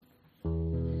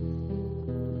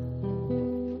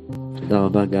תודה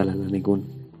רבה גל על הניגון.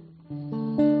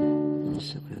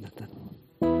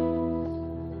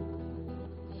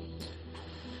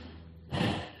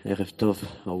 ערב טוב,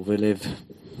 אהובי לב.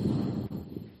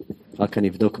 רק אני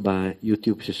אבדוק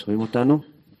ביוטיוב ששומעים אותנו.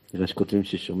 נראה שכותבים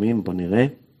ששומעים, בוא נראה.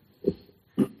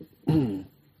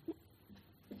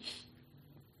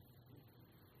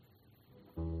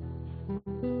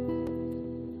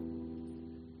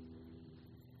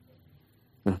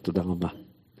 תודה רבה,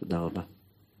 תודה רבה.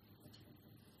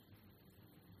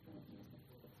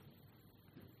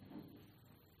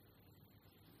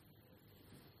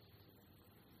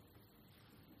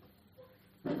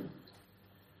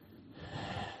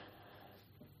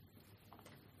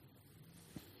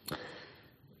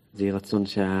 זה יהיה רצון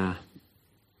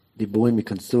שהדיבורים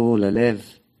ייכנסו ללב,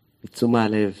 יצאו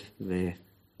מהלב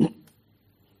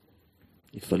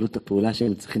ויפעלו את הפעולה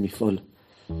שהם צריכים לפעול.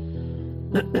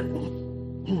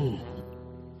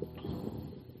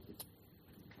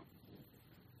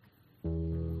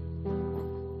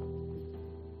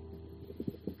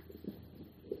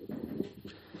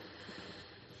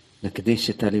 נקדיש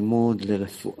את הלימוד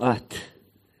לרפואה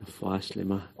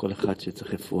שלמה, כל אחד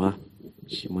שצריך רפואה.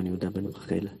 שמעון יהודה בן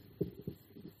רחל.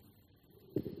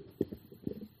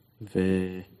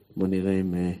 ובוא נראה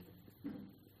אם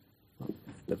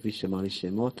דבי שמר לי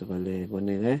שמות, אבל בוא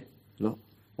נראה. לא.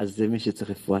 אז זה מי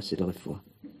שצריך רפואה שלו רפואה.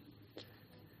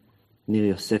 ניר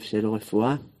יוסף שלו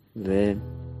רפואה,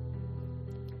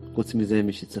 וחוץ מזה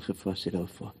מי שצריך רפואה שלו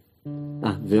רפואה.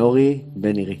 ואורי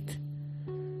בן עירית.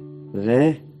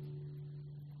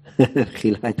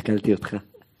 חילה, התקלתי אותך.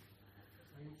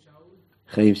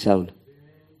 חיים שאול.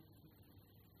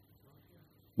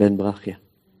 בן ברכיה.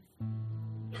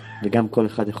 וגם כל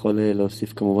אחד יכול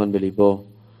להוסיף כמובן בליבו,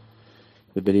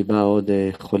 ובליבה עוד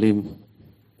חולים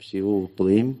שיעור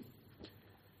בריאים.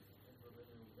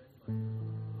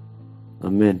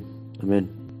 אמן, אמן.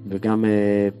 וגם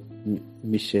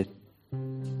מי שיהיה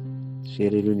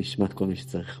לעילוי נשמת כל מי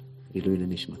שצריך, עילוי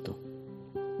לנשמתו.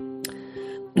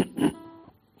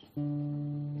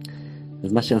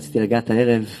 אז מה שרציתי לגעת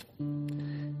הערב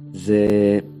זה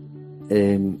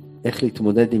איך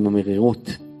להתמודד עם המרירות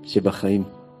שבחיים.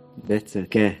 בעצם,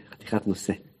 כן, חתיכת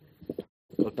נושא.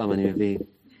 כל פעם אני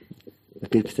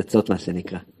מפיל פצצות מה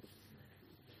שנקרא.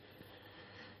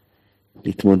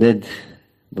 להתמודד,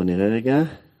 בוא נראה רגע.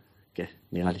 כן,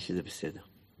 נראה לי שזה בסדר.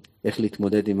 איך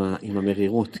להתמודד עם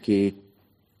המרירות, כי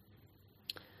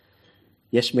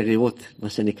יש מרירות, מה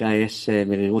שנקרא, יש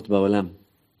מרירות בעולם,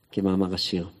 כמאמר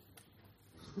השיר.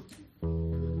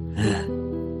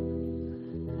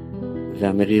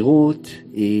 והמרירות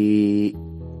היא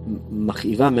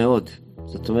מכאיבה מאוד.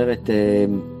 זאת אומרת,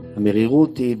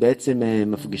 המרירות היא בעצם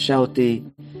מפגישה אותי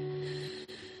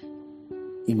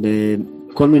עם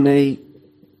כל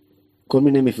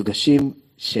מיני מפגשים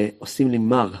שעושים לי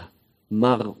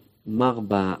מר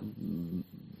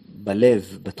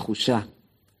בלב, בתחושה.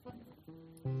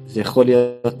 זה יכול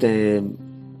להיות,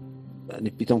 אני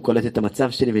פתאום קולט את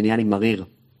המצב שלי ונהיה לי מריר.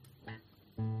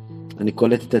 אני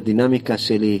קולט את הדינמיקה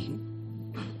שלי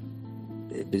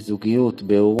בזוגיות,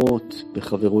 בהורות,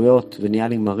 בחברויות, ונהיה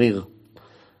לי מריר.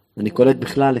 אני קולט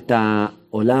בכלל את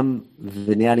העולם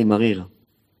ונהיה לי מריר.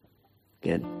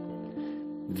 כן.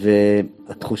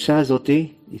 והתחושה הזאת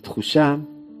היא תחושה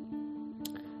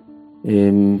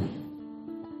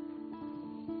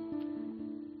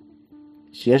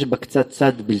שיש בה קצת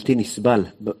צד בלתי נסבל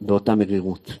באותה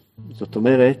מרירות. זאת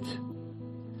אומרת,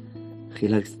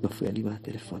 חילה קצת מפריע לי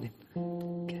מהטלפונים.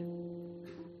 כן.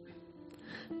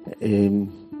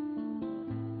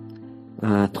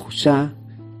 התחושה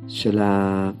של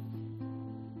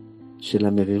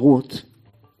המרירות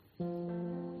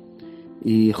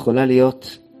היא יכולה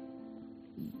להיות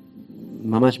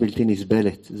ממש בלתי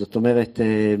נסבלת. זאת אומרת,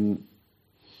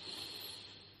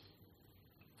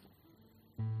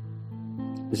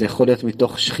 זה יכול להיות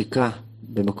מתוך שחיקה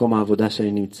במקום העבודה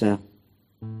שאני נמצא.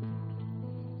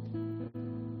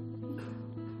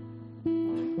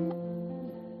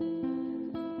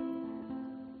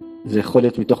 זה יכול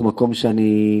להיות מתוך מקום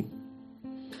שאני,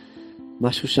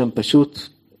 משהו שם פשוט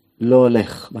לא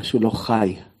הולך, משהו לא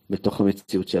חי בתוך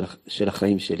המציאות של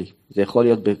החיים שלי. זה יכול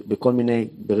להיות בכל מיני,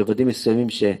 ברבדים מסוימים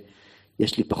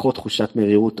שיש לי פחות תחושת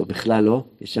מרירות או בכלל לא,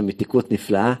 יש שם מתיקות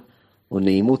נפלאה או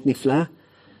נעימות נפלאה,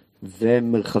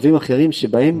 ומרחבים אחרים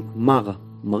שבהם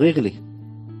מריר לי,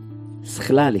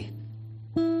 שכלה לי,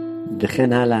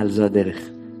 וכן הלאה על זו הדרך.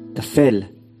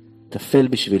 תפל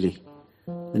בשבילי.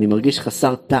 אני מרגיש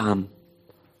חסר טעם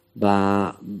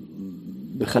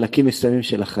בחלקים מסוימים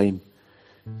של החיים.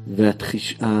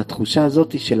 והתחושה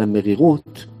הזאת של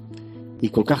המרירות היא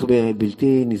כל כך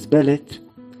בלתי נסבלת,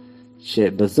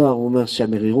 שבזוהר הוא אומר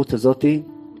שהמרירות הזאת,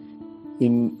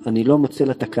 אם אני לא מוצא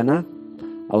לה תקנה,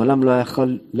 העולם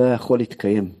לא יכול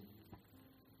להתקיים.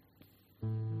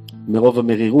 מרוב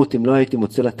המרירות, אם לא הייתי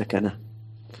מוצא לה תקנה.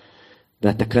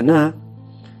 והתקנה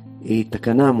היא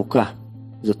תקנה עמוקה.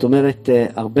 זאת אומרת,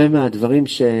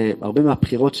 הרבה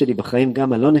מהבחירות שלי בחיים,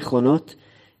 גם הלא נכונות,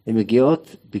 הן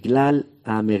מגיעות בגלל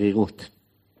המרירות.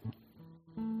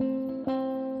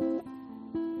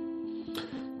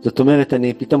 זאת אומרת,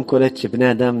 אני פתאום קולט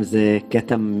שבני אדם זה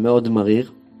קטע מאוד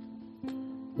מריר,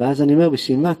 ואז אני אומר,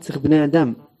 בשביל מה צריך בני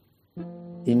אדם?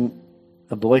 אם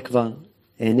הבורא כבר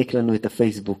העניק לנו את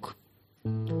הפייסבוק,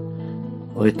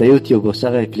 או את היוטיוב, או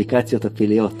שאר האפליקציות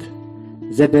הפעיליות.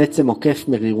 זה בעצם עוקף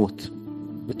מרירות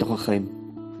בתוך החיים.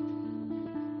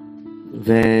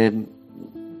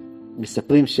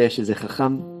 ומספרים שיש איזה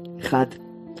חכם אחד,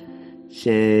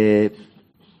 שהקים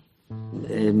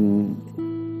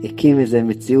איזה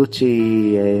מציאות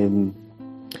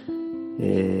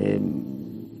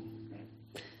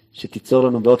שתיצור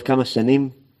לנו בעוד כמה שנים,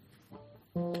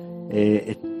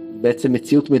 בעצם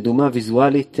מציאות מדומה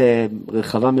ויזואלית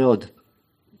רחבה מאוד,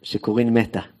 שקוראים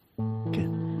מטה. כן.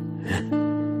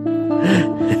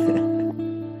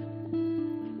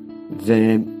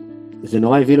 וזה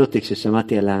נורא הביל אותי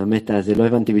כששמעתי על המטה הזה, לא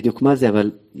הבנתי בדיוק מה זה,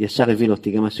 אבל ישר הביל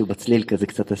אותי, גם משהו בצליל כזה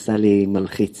קצת עשה לי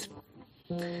מלחיץ.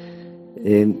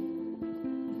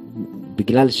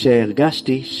 בגלל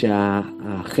שהרגשתי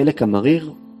שהחלק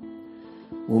המריר,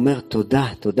 הוא אומר תודה,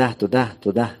 תודה, תודה,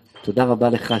 תודה. תודה רבה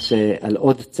לך שעל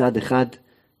עוד צעד אחד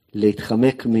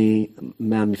להתחמק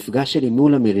מהמפגש שלי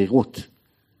מול המרירות.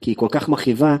 כי היא כל כך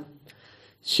מכאיבה,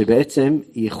 שבעצם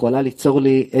היא יכולה ליצור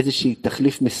לי איזושהי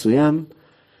תחליף מסוים,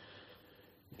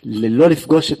 ללא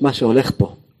לפגוש את מה שהולך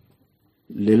פה.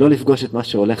 ללא לפגוש את מה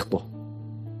שהולך פה.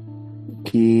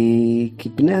 כי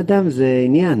בני אדם זה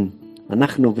עניין.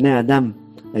 אנחנו בני אדם,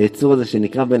 היצור הזה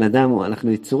שנקרא בן אדם,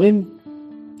 אנחנו יצורים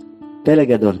פלא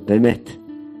גדול, באמת.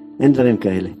 אין דברים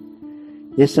כאלה.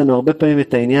 יש לנו הרבה פעמים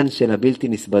את העניין של הבלתי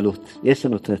נסבלות. יש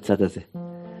לנו את הצד הזה.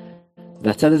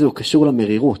 והצד הזה הוא קשור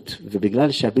למרירות,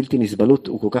 ובגלל שהבלתי נסבלות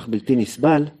הוא כל כך בלתי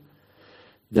נסבל,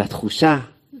 והתחושה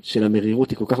של המרירות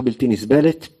היא כל כך בלתי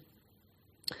נסבלת,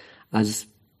 אז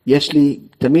יש לי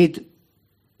תמיד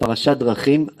פרשת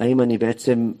דרכים, האם אני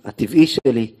בעצם, הטבעי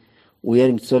שלי, הוא יהיה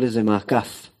למצוא לזה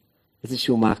מעקף,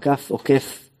 איזשהו מעקף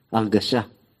עוקף הרגשה,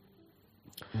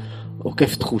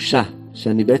 עוקף תחושה,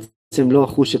 שאני בעצם לא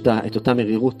אחוש את אותה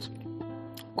מרירות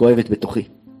כואבת בתוכי.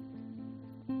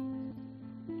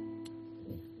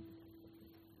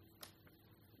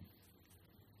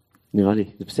 נראה לי,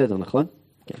 זה בסדר, נכון?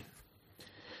 כן.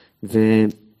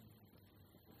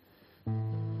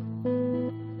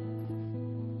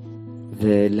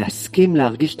 ולהסכים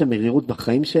להרגיש את המרירות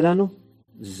בחיים שלנו,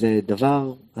 זה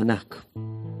דבר ענק.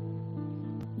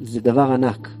 זה דבר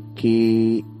ענק,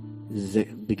 כי זה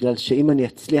בגלל שאם אני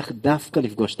אצליח דווקא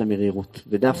לפגוש את המרירות,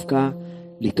 ודווקא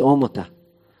לטעום אותה,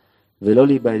 ולא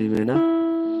להיבהל ממנה,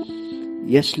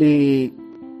 יש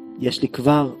לי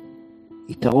כבר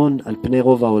יתרון על פני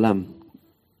רוב העולם,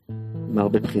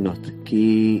 מהרבה בחינות.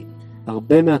 כי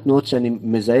הרבה מהתנועות שאני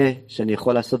מזהה, שאני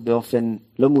יכול לעשות באופן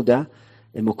לא מודע,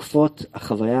 הן עוקפות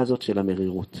החוויה הזאת של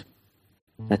המרירות.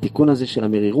 התיקון הזה של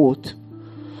המרירות,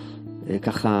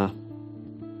 ככה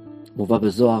מובא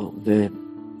בזוהר,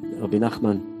 ורבי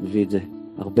נחמן מביא את זה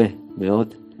הרבה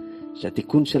מאוד,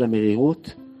 שהתיקון של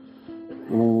המרירות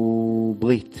הוא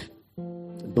ברית.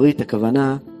 ברית,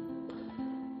 הכוונה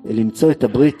למצוא את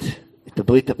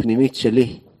הברית הפנימית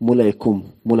שלי מול היקום,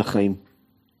 מול החיים.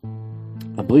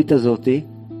 הברית הזאת,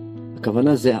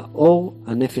 הכוונה זה האור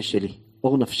הנפש שלי,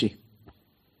 אור נפשי.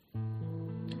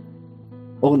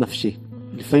 אור נפשי.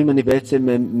 לפעמים אני בעצם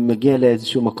מגיע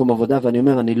לאיזשהו מקום עבודה ואני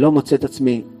אומר, אני לא מוצא את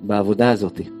עצמי בעבודה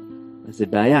הזאת. אז זה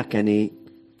בעיה, כי אני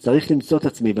צריך למצוא את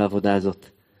עצמי בעבודה הזאת.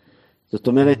 זאת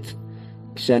אומרת,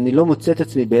 כשאני לא מוצא את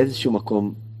עצמי באיזשהו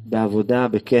מקום, בעבודה,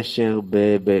 בקשר,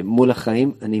 מול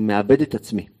החיים, אני מאבד את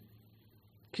עצמי.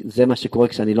 זה מה שקורה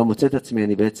כשאני לא מוצא את עצמי,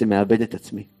 אני בעצם מאבד את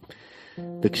עצמי.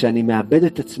 וכשאני מאבד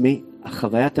את עצמי,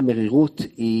 החוויית המרירות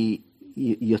היא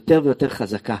יותר ויותר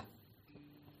חזקה.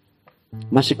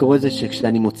 מה שקורה זה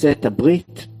שכשאני מוצא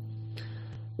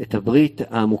את הברית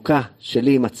העמוקה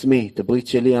שלי עם עצמי, את הברית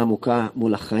שלי העמוקה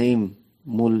מול החיים,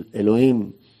 מול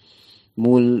אלוהים,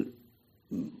 מול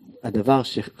הדבר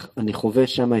שאני חווה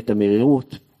שם את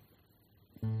המרירות,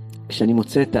 כשאני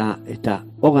מוצא את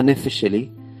האור הנפש שלי,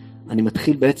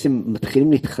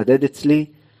 מתחילים להתחדד אצלי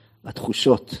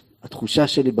התחושות. התחושה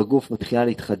שלי בגוף מתחילה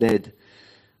להתחדד.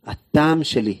 הטעם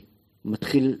שלי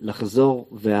מתחיל לחזור,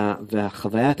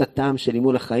 והחוויית הטעם שלי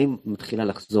מול החיים מתחילה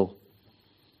לחזור.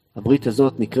 הברית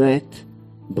הזאת נקראת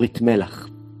ברית מלח.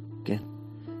 כן?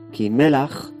 כי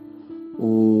מלח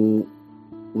הוא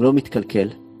לא מתקלקל.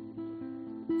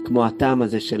 כמו הטעם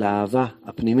הזה של האהבה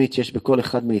הפנימית שיש בכל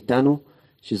אחד מאיתנו,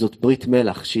 שזאת ברית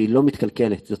מלח, שהיא לא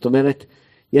מתקלקלת. זאת אומרת,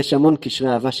 יש המון קשרי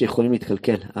אהבה שיכולים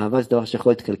להתקלקל. אהבה זה דבר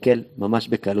שיכול להתקלקל ממש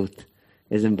בקלות.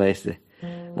 איזה מבאס זה.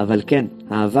 אבל כן,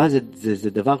 אהבה זה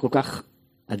דבר כל כך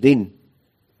עדין,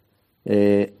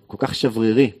 כל כך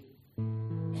שברירי.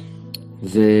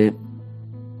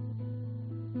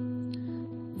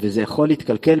 וזה יכול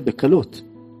להתקלקל בקלות.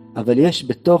 אבל יש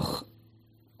בתוך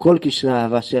כל קשרי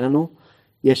האהבה שלנו,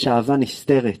 יש אהבה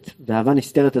נסתרת. והאהבה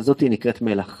נסתרת הזאת היא נקראת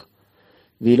מלח.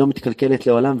 והיא לא מתקלקלת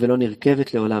לעולם ולא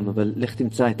נרכבת לעולם, אבל לך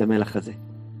תמצא את המלח הזה.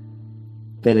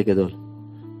 פלא גדול.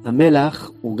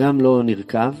 המלח הוא גם לא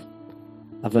נרכב,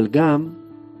 אבל גם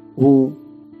הוא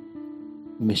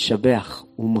משבח,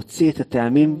 הוא מוציא את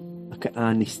הטעמים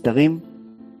הנסתרים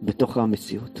בתוך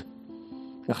המציאות.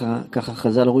 ככה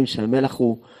חז"ל רואים שהמלח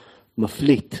הוא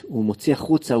מפליט, הוא מוציא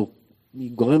החוצה, הוא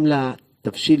גורם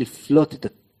לתבשיל לפלוט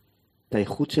את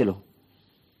האיכות שלו.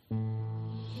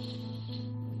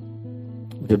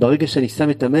 וברגע שאני שם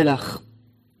את המלח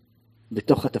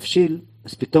בתוך התבשיל,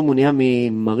 אז פתאום הוא נהיה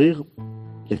ממריר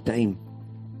לטעים,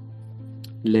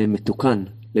 למתוקן,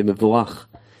 למבורך,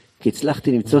 כי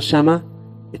הצלחתי למצוא שמה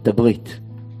את הברית.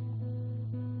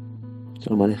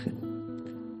 שלום עליכם.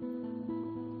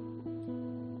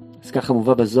 אז ככה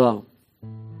מובא בזוהר,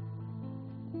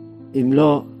 אם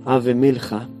לא אב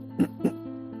ומילך,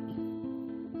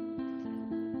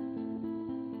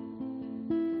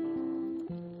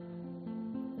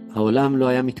 העולם לא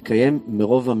היה מתקיים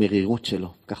מרוב המרירות שלו,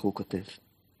 כך הוא כותב.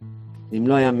 אם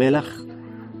לא היה מלח,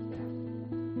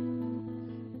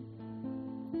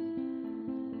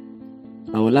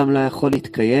 העולם לא יכול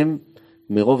להתקיים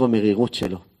מרוב המרירות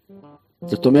שלו.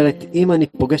 זאת אומרת, אם אני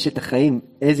פוגש את החיים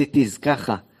as it is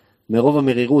ככה, מרוב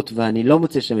המרירות, ואני לא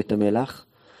מוצא שם את המלח,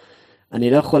 אני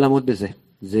לא יכול לעמוד בזה.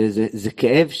 זה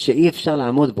כאב שאי אפשר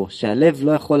לעמוד בו, שהלב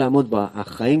לא יכול לעמוד בו.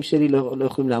 החיים שלי לא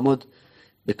יכולים לעמוד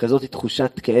בכזאת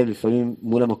תחושת כאב, לפעמים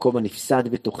מול המקום הנפסד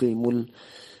בתוכי,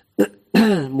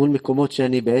 מול מקומות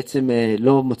שאני בעצם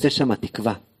לא מוצא שם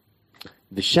תקווה.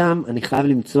 ושם אני חייב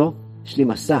למצוא, יש לי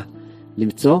מסע,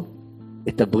 למצוא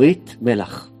את הברית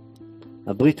מלח.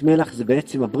 הברית מלח זה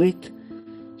בעצם הברית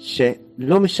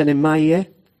שלא משנה מה יהיה,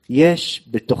 יש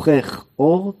בתוכך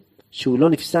אור שהוא לא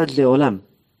נפסד לעולם.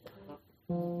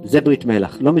 זה ברית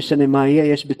מלח. לא משנה מה יהיה,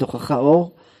 יש בתוכך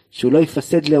אור שהוא לא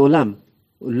יפסד לעולם.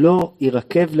 הוא לא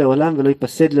ירקב לעולם ולא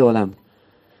יפסד לעולם.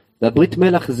 והברית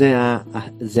מלח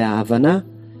זה ההבנה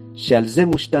שעל זה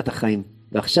מושתת החיים.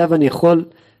 ועכשיו אני יכול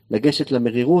לגשת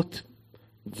למרירות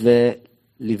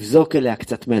ולבזוק אליה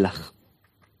קצת מלח.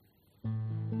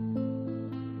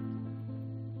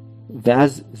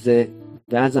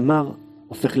 ואז המר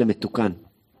הופך למתוקן.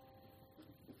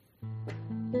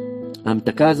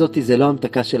 ההמתקה הזאת זה לא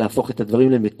המתקה של להפוך את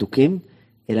הדברים למתוקים,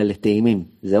 אלא לטעימים.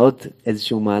 זה עוד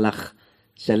איזשהו מהלך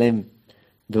שלם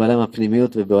בעולם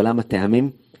הפנימיות ובעולם הטעמים.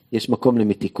 יש מקום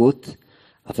למתיקות,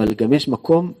 אבל גם יש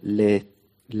מקום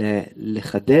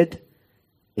לחדד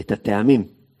את הטעמים.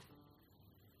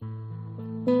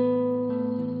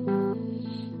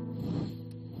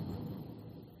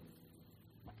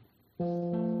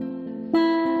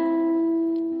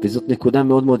 וזאת נקודה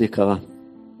מאוד מאוד יקרה.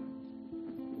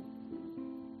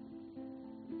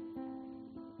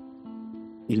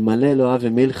 אלמלא לא אהב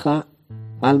ומילך,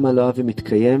 אלמה לא אהב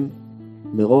ומתקיים,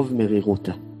 מרוב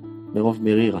מרירותה, מרוב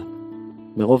מרירה,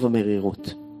 מרוב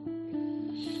המרירות.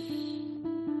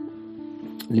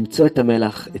 למצוא את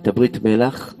המלח, את הברית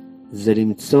מלח, זה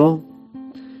למצוא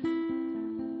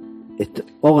את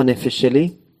אור הנפש שלי,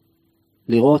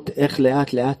 לראות איך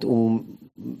לאט לאט הוא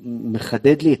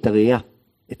מחדד לי את הראייה,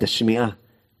 את השמיעה,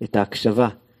 את ההקשבה,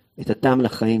 את הטעם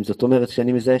לחיים. זאת אומרת,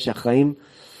 שאני מזהה שהחיים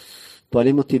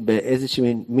פועלים אותי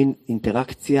באיזושהי מין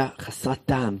אינטראקציה חסרת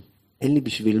טעם. אין לי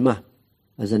בשביל מה.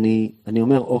 אז אני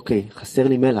אומר, אוקיי, חסר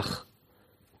לי מלח.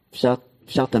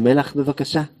 אפשר את המלח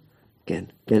בבקשה? כן,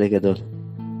 פלא גדול.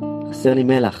 חסר לי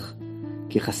מלח,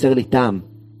 כי חסר לי טעם.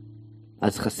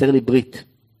 אז חסר לי ברית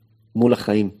מול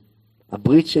החיים.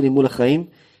 הברית שלי מול החיים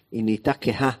היא נהייתה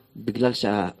כהה, בגלל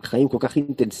שהחיים כל כך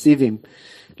אינטנסיביים,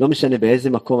 לא משנה באיזה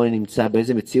מקום אני נמצא,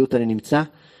 באיזה מציאות אני נמצא,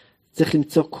 צריך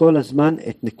למצוא כל הזמן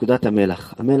את נקודת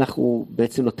המלח. המלח הוא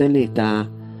בעצם נותן לי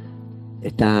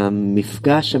את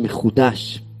המפגש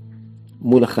המחודש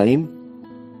מול החיים,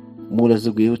 מול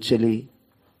הזוגיות שלי,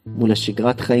 מול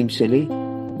השגרת חיים שלי,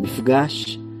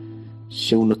 מפגש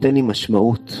שהוא נותן לי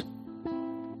משמעות.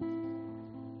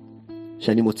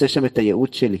 שאני מוצא שם את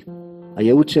הייעוד שלי.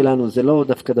 הייעוד שלנו זה לא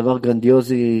דווקא דבר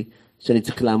גרנדיוזי שאני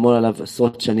צריך לעמול עליו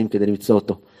עשרות שנים כדי למצוא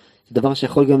אותו. זה דבר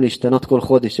שיכול גם להשתנות כל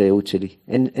חודש, הייעוד שלי.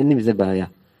 אין עם זה בעיה.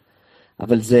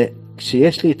 אבל זה,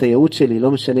 כשיש לי את הייעוד שלי,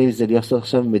 לא משנה אם זה לעשות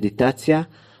עכשיו מדיטציה,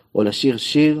 או לשיר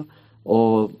שיר,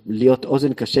 או להיות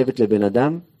אוזן קשבת לבן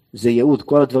אדם, זה ייעוד.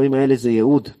 כל הדברים האלה זה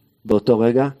ייעוד באותו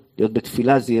רגע. להיות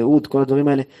בתפילה זה ייעוד, כל הדברים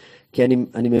האלה. כי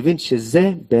אני מבין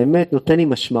שזה באמת נותן לי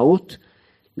משמעות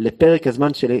לפרק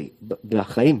הזמן שלי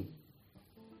בחיים.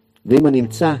 ואם אני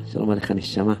אמצא, שלום עליך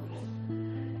נשמה,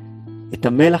 את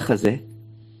המלח הזה,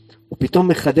 הוא פתאום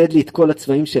מחדד לי את כל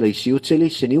הצבעים של האישיות שלי,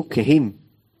 שנהיו כהים.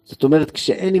 זאת אומרת,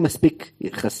 כשאין לי מספיק,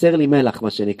 חסר לי מלח, מה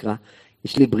שנקרא,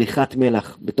 יש לי בריחת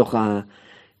מלח בתוך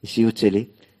האישיות שלי,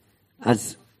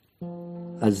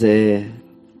 אז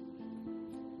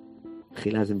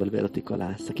חילה זה מבלבל אותי כל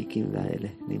הסקיקים והאלה,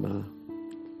 נאמר.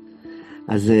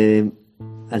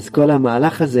 אז כל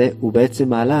המהלך הזה הוא בעצם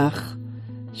מהלך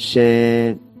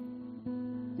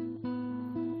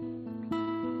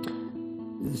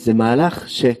זה מהלך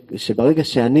שברגע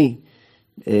שאני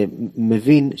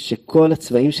מבין שכל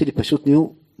הצבעים שלי פשוט נהיו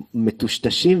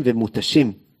מטושטשים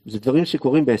ומוטשים. זה דברים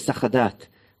שקורים בהיסח הדעת.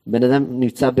 בן אדם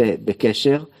נמצא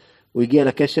בקשר, הוא הגיע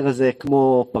לקשר הזה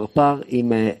כמו פרפר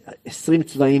עם 20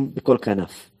 צבעים בכל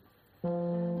כנף.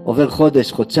 עובר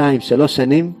חודש, חודשיים, 3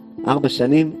 שנים, 4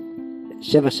 שנים,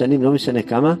 7 שנים, לא משנה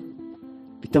כמה,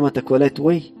 פתאום אתה קולט,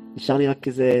 וואי, נשאר לי רק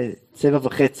איזה צבע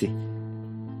וחצי,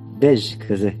 בז'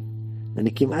 כזה.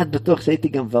 אני כמעט בטוח שהייתי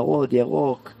גם ורוד,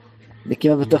 ירוק, אני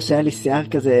כמעט בטוח שהיה לי שיער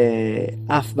כזה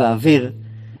אף באוויר,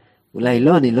 אולי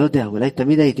לא, אני לא יודע, אולי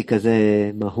תמיד הייתי כזה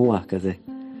מהוע כזה.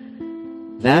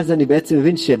 ואז אני בעצם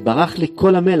מבין שברח לי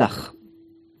כל המלח,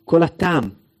 כל הטעם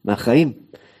מהחיים,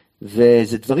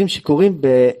 וזה דברים שקורים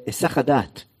בהיסח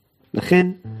הדעת. לכן,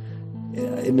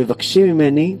 הם מבקשים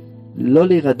ממני לא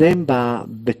להירדם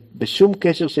בשום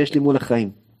קשר שיש לי מול החיים.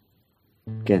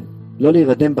 כן, לא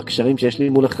להירדם בקשרים שיש לי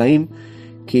מול החיים,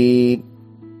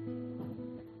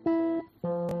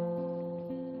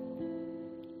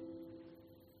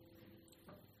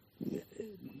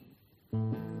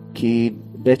 כי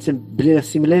בעצם בלי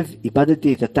לשים לב,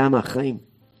 איבדתי את הטעם מהחיים.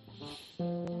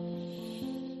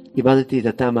 איבדתי את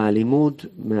הטעם מהלימוד,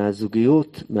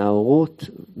 מהזוגיות, מההורות,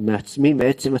 מעצמי,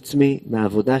 מעצם עצמי,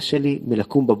 מהעבודה שלי,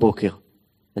 מלקום בבוקר.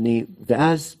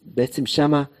 ואז בעצם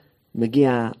שמה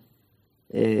מגיע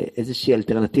איזושהי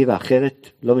אלטרנטיבה אחרת,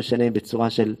 לא משנה בצורה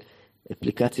של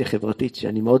אפליקציה חברתית,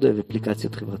 שאני מאוד אוהב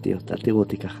אפליקציות חברתיות, אל תראו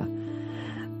אותי ככה.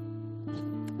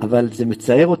 אבל זה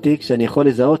מצער אותי כשאני יכול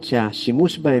לזהות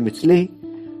שהשימוש בהם אצלי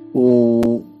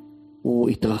הוא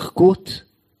התרחקות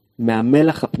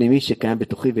מהמלח הפנימי שקיים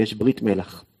בתוכי, ויש ברית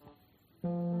מלח.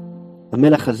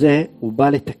 המלח הזה הוא בא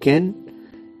לתקן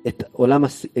את עולם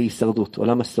ההישרדות,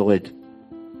 עולם השורד.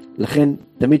 לכן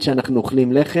תמיד שאנחנו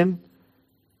אוכלים לחם,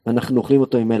 אנחנו אוכלים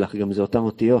אותו עם מלח, גם זה אותם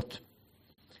אותיות.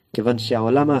 כיוון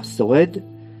שהעולם השורד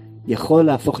יכול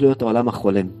להפוך להיות העולם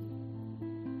החולם.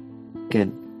 כן,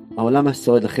 העולם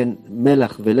השורד, לכן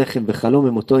מלח ולחם וחלום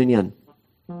הם אותו עניין.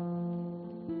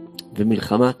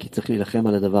 ומלחמה, כי צריך להילחם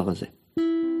על הדבר הזה.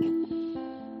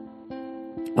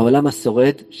 העולם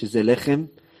השורד, שזה לחם,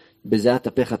 בזיעת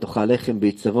אפיך תאכל לחם,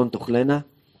 בעיצבון תאכלנה,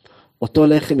 אותו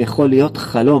לחם יכול להיות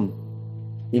חלום,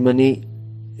 אם אני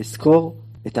אזכור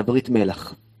את הברית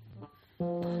מלח.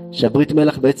 שהברית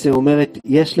מלח בעצם אומרת,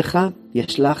 יש לך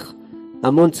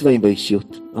המון צבעים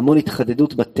באישיות, המון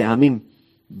התחדדות בטעמים,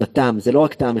 בטעם, זה לא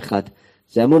רק טעם אחד,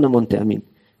 זה המון טעמים.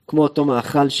 כמו אותו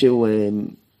מאכל שהוא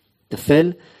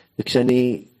תפל,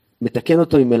 וכשאני מתקן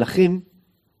אותו עם מלחים,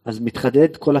 אז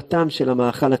מתחדד כל הטעם של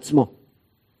המאכל עצמו.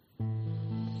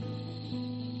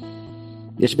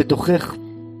 יש בתוכך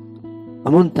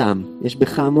המון טעם, יש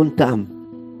בך המון טעם.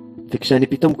 וכשאני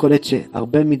פתאום קולט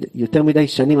יותר מדי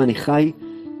שנים אני חי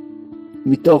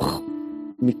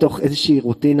מתוך איזושהי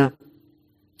רוטינה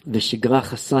ושגרה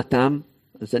חסרת טעם,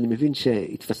 אז אני מבין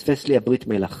שהתפספס לי הברית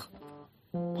מלח.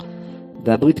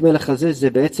 והברית מלח הזה זה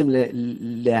בעצם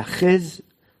להאחז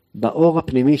באור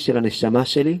הפנימי של הנשמה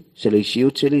שלי, של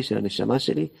האישיות שלי, של הנשמה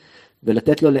שלי,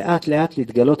 ולתת לו לאט לאט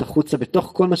להתגלות החוצה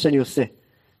בתוך כל מה שאני עושה.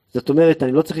 זאת אומרת,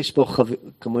 אני לא צריך לשפוך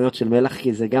כמויות של מלח,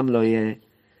 כי זה גם לא יהיה,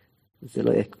 זה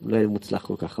לא יהיה מוצלח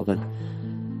כל כך,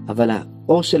 אבל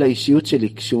האור של האישיות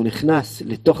שלי, כשהוא נכנס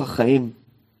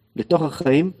לתוך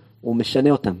החיים, הוא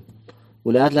משנה אותם.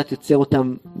 הוא לאט לאט יוצר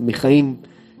אותם מחיים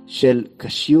של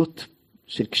קשיות,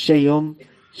 של קשי יום,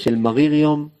 של מריר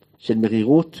יום, של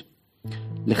מרירות,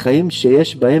 לחיים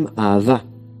שיש בהם אהבה.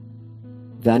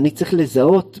 ואני צריך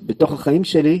לזהות בתוך החיים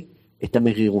שלי את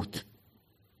המרירות.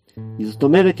 זאת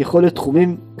אומרת, יכול להיות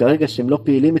תחומים כרגע שהם לא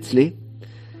פעילים אצלי,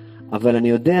 אבל אני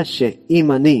יודע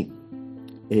שאם אני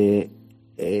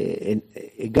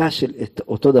אגש את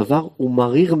אותו דבר, הוא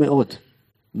מריר מאוד.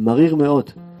 מריר מאוד.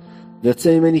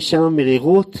 ויוצא ממני שם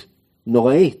מרירות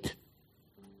נוראית.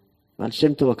 על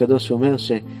שם טוב הקדוש אומר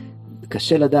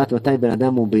שקשה לדעת מתי בן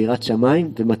אדם הוא ביראת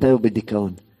שמיים ומתי הוא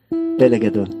בדיכאון. פלא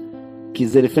גדול. כי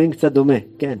זה לפעמים קצת דומה,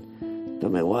 כן. אתה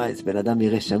אומר, וואי, זה בן אדם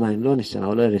ירא שמיים, לא נשמה,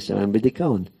 הוא לא ירא שמיים,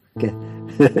 בדיכאון. כן.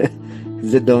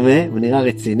 זה דומה, הוא נראה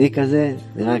רציני כזה,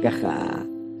 נראה ככה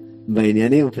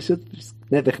בעניינים, הוא פשוט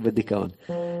נבח בדיכאון.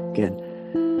 כן.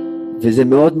 וזה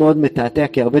מאוד מאוד מתעתע,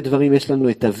 כי הרבה דברים יש לנו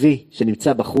את אבי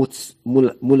שנמצא בחוץ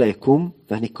מול היקום,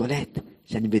 ואני קולט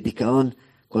שאני בדיכאון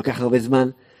כל כך הרבה זמן.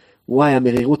 וואי,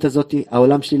 המרירות הזאת,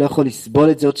 העולם שלי לא יכול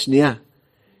לסבול את זה עוד שנייה.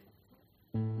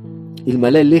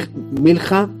 אלמלא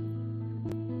מלכה,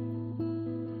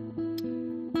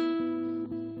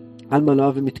 אלמה לא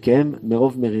אוהב מתקיים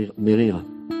מרוב מרירה.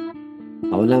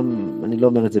 העולם, אני לא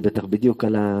אומר את זה בטח בדיוק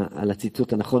על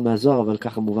הציטוט הנכון מהזוהר, אבל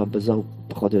ככה מובא בזוהר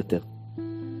פחות או יותר.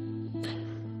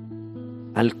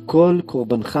 על כל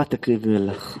קורבנך תקריב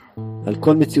מלח, על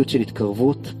כל מציאות של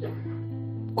התקרבות,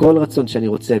 כל רצון שאני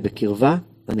רוצה בקרבה,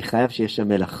 אני חייב שיש שם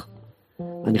מלח.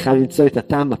 אני חייב למצוא את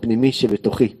הטעם הפנימי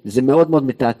שבתוכי. זה מאוד מאוד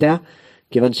מתעתע,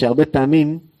 כיוון שהרבה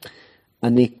פעמים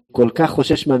אני כל כך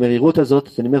חושש מהמרירות הזאת,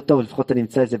 אז אני אומר, טוב, לפחות אני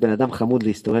אמצא איזה בן אדם חמוד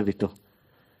להסתובב איתו.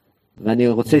 ואני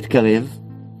רוצה להתקרב,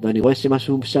 ואני רואה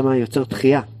שמשהו שם יוצר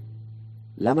דחייה.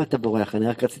 למה אתה בורח? אני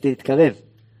רק רציתי להתקרב.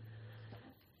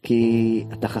 כי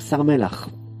אתה חסר מלח.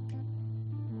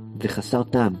 וחסר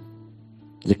טעם.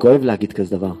 זה כואב להגיד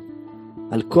כזה דבר.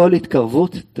 על כל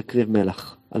התקרבות תקריב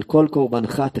מלח. על כל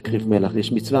קורבנך תקריב מלח.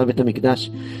 יש מצווה בבית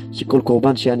המקדש שכל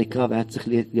קורבן שהיה נקרב היה צריך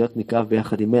להיות נקרב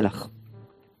ביחד עם מלח.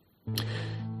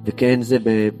 וכן זה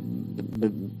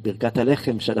בברכת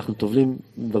הלחם שאנחנו טובלים,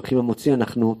 מברכים המוציא,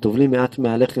 אנחנו טובלים מעט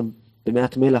מהלחם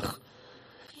במעט מלח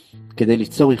כדי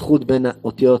ליצור ייחוד בין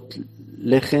אותיות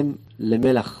לחם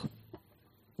למלח.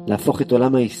 להפוך את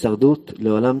עולם ההישרדות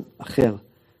לעולם אחר,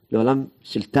 לעולם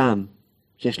של טעם,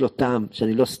 שיש לו טעם,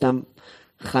 שאני לא סתם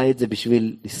חי את זה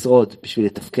בשביל לשרוד, בשביל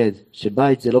לתפקד,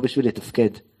 שבית זה לא בשביל לתפקד.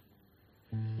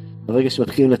 ברגע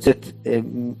שמתחילים לצאת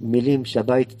מילים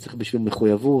שהבית צריך בשביל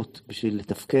מחויבות, בשביל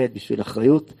לתפקד, בשביל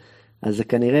אחריות, אז זה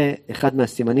כנראה אחד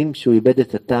מהסימנים שהוא איבד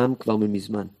את הטעם כבר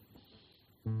ממזמן.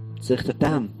 צריך את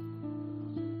הטעם.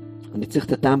 אני צריך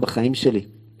את הטעם בחיים שלי,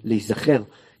 להיזכר.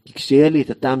 כי כשיהיה לי את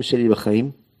הטעם שלי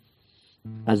בחיים,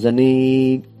 אז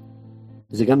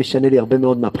זה גם משנה לי הרבה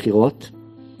מאוד מהבחירות,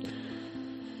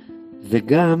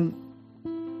 וגם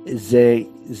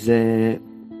זה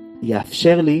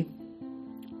יאפשר לי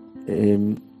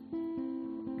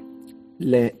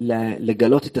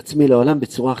לגלות את עצמי לעולם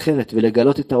בצורה אחרת,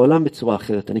 ולגלות את העולם בצורה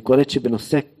אחרת. אני קולט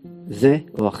שבנושא זה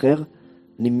או אחר,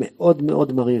 אני מאוד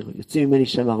מאוד מריר. יוצאים ממני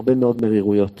שם הרבה מאוד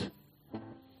מרירויות.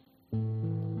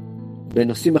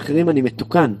 בנושאים אחרים אני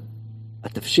מתוקן.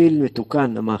 התבשיל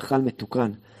מתוקן, המאכל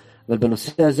מתוקן. אבל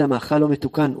בנושא הזה המאכל לא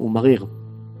מתוקן, הוא מריר.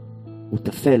 הוא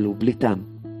תפל, הוא בלי טעם.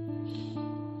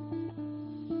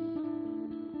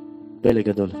 פלא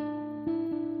גדול.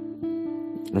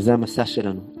 אז זה המסע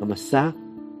שלנו. המסע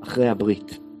אחרי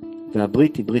הברית.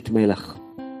 והברית היא ברית מלח.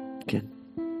 כן.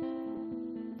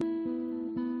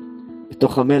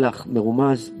 בתוך המלח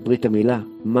מרומז ברית המילה,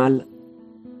 מל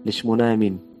ל8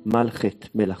 ימים. מל חטא,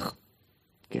 מלח.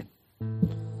 כן.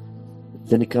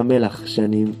 זה נקרא מלח,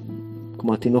 שאני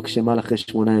כמו התינוק שמל אחרי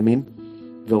 8 ימים,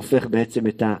 והופך בעצם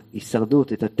את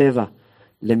ההישרדות, את הטבע,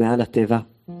 למעל הטבע.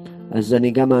 אז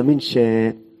אני גם מאמין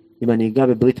שאם אני אגע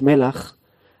בברית מלח,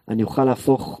 אני אוכל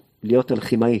להיות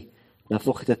אלכימאי,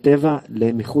 להפוך את הטבע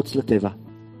למחוץ לטבע.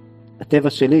 הטבע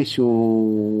שלי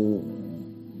שהוא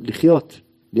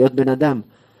להיות בן אדם.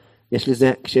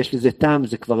 כשיש לזה טעם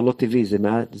זה כבר לא טבעי,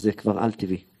 זה כבר על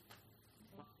טבעי.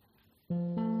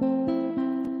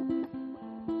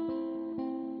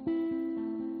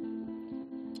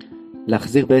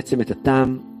 להחזיר בעצם את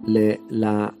הטעם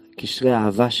לקשרי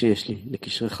האהבה שיש לי,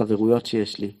 לקשרי חברויות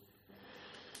שיש לי.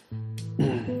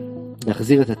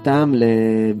 להחזיר את הטעם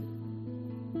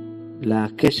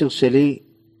לקשר שלי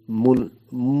מול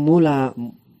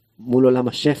עולם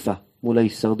השפע, מול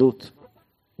ההישרדות.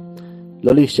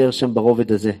 לא להישאר שם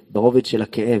ברובד הזה, ברובד של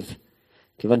הכאב.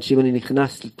 כיוון שאם אני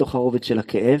נכנס לתוך הרובד של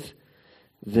הכאב,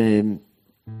 ולא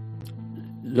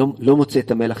מוצא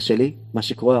את המלח שלי, מה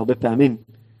שקורה הרבה פעמים,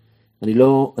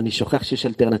 אני שוכח שיש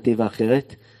אלטרנטיבה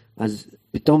אחרת, אז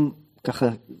פתאום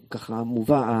ככה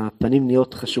מובא, הפנים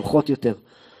נהיות חשוכות יותר,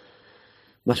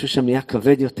 משהו שם נהיה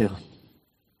כבד יותר.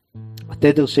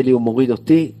 התדר שלי הוא מוריד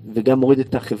אותי, וגם מוריד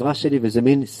את החברה שלי, וזה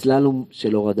מין סללום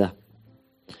של הורדה.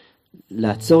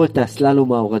 לעצור את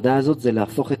הסללום ההורדה הזאת, זה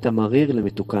להפוך את המריר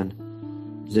למתוקן.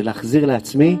 זה להחזיר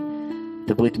לעצמי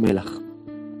את הברית מלח.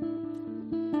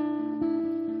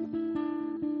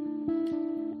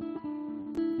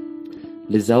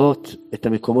 לזהות את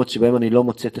המקומות שבהם אני לא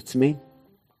מוצא את עצמי,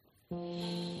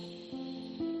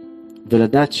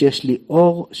 ולדעת שיש לי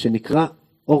אור שנקרא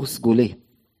אור סגולי.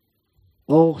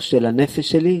 אור של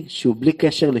הנפש שלי שהוא בלי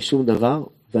קשר לשום דבר,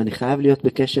 ואני חייב להיות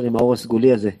בקשר עם האור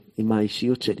הסגולי הזה, עם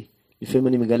האישיות שלי. לפעמים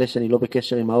אני מגלה שאני לא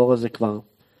בקשר עם האור הזה כבר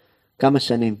כמה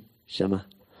שנים שמה.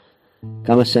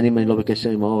 כמה שנים אני לא בקשר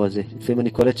עם האור הזה. לפעמים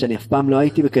אני קולט שאני אף פעם לא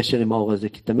הייתי בקשר עם האור הזה,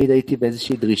 כי תמיד הייתי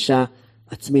באיזושהי דרישה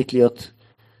עצמית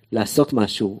לעשות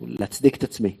משהו, להצדיק את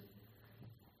עצמי.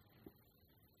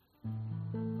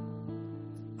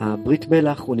 הברית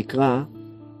מלח הוא נקרא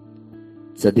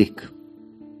צדיק.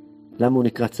 למה הוא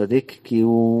נקרא צדיק? כי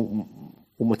הוא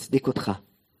מצדיק אותך.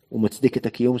 הוא מצדיק את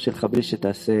הקיום שלך בלי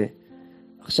שתעשה.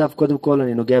 עכשיו קודם כל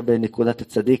אני נוגע בנקודת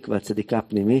הצדיק והצדיקה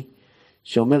הפנימי,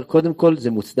 שאומר קודם כל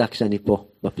זה מוצדק שאני פה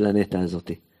בפלנטה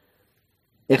הזאת.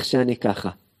 איך שאני ככה.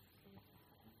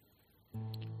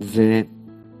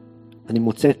 ואני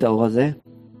מוצא את האור הזה,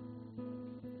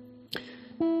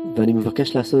 ואני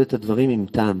מבקש לעשות את הדברים עם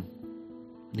טעם.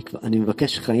 אני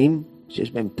מבקש חיים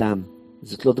שיש בהם טעם.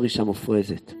 זאת לא דרישה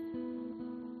מופרזת.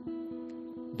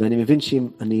 ואני מבין שאם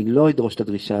אני לא אדרוש את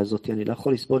הדרישה הזאת, אני לא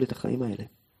יכול לסבול את החיים האלה.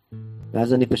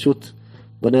 ואז אני פשוט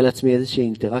בונה לעצמי איזושהי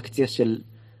אינטראקציה של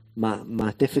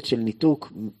מעטפת של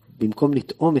ניתוק, במקום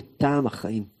לטעום את טעם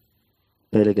החיים.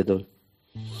 פלא גדול.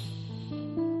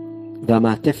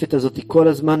 והמעטפת הזאת היא כל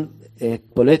הזמן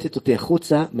פולטת אותי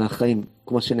החוצה מהחיים.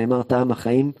 כמו שנאמר, טעם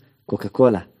החיים, קוקה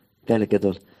קולה. פלא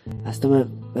גדול. אז אתה אומר,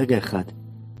 רגע אחד,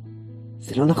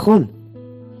 זה לא נכון.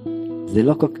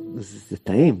 זה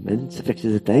טעים, אין ספק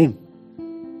שזה טעים.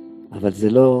 אבל זה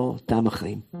לא טעם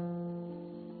החיים.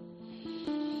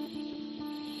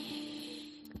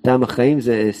 טעם החיים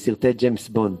זה סרטי ג'יימס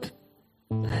בונד.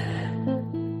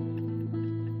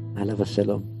 עליו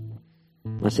השלום.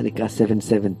 מה שנקרא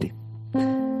 770.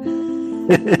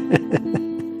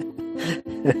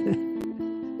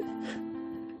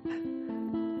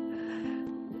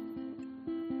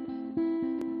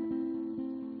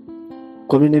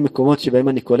 כל מיני מקומות שבהם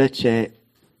אני קולט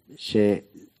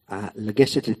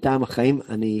שלגשת לטעם החיים,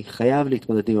 אני חייב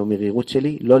להתמודד עם המרירות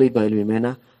שלי, לא להיבהל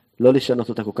ממנה, לא לשנות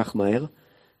אותה כל כך מהר,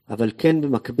 אבל כן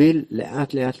במקביל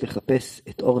לאט לאט לחפש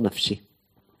את אור נפשי.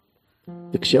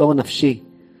 וכשאור נפשי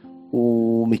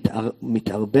הוא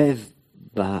מתערבב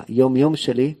ביום יום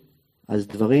שלי, אז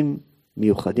דברים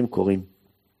מיוחדים קורים.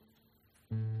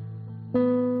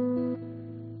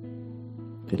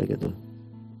 פלא גדול.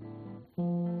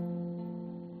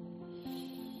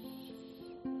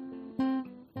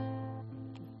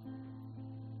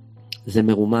 זה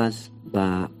מרומז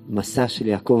במסע של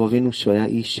יעקב אבינו, שהוא היה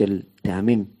איש של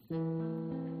טעמים,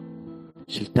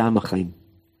 של טעם החיים,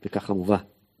 וככה מובא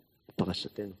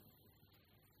בפרשתנו.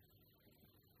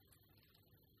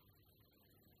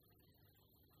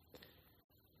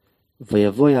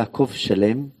 ויבוא יעקב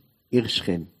שלם עיר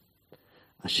שכם,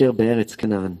 אשר בארץ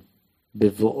כנען,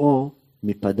 בבואו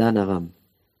מפדן ארם,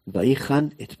 ויחן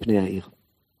את פני העיר.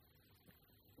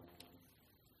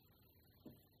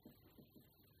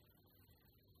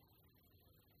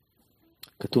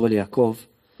 כתוב על יעקב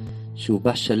שהוא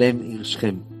בא שלם עיר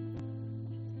שכם.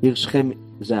 עיר שכם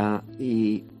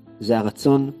זה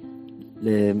הרצון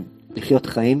לחיות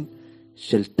חיים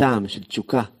של טעם, של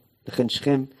תשוקה. לכן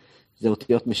שכם זה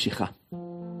אותיות משיכה.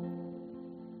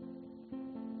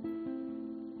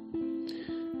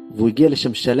 והוא הגיע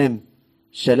לשם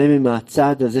שלם עם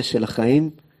הצעד הזה של החיים,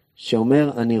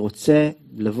 שאומר אני רוצה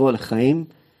לבוא לחיים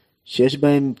שיש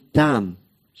בהם טעם,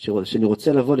 שאני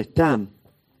רוצה לבוא לטעם.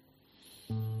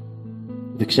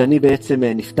 וכשאני בעצם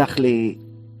נפתח לי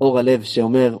אור הלב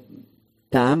שאומר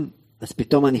טעם, אז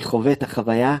פתאום אני חווה את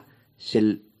החוויה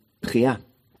של דחייה.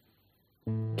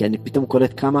 כי אני פתאום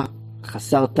קולט כמה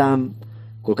חסר טעם,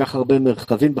 כל כך הרבה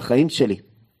מרחבים בחיים שלי.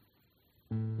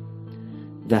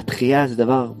 והדחייה זה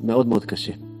דבר מאוד מאוד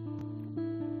קשה.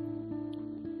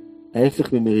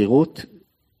 ההפך ממרירות,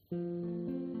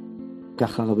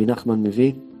 ככה רבי נחמן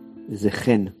מביא, זה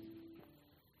חן.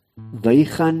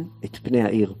 ויחן את פני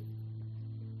העיר.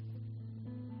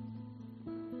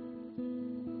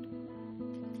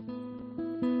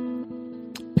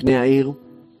 פני העיר,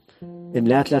 הם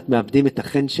לאט לאט מאבדים את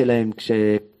החן שלהם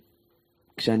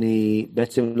כשאני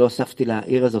בעצם לא הוספתי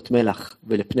לעיר הזאת מלח,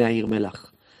 ולפני העיר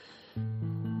מלח.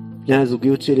 בני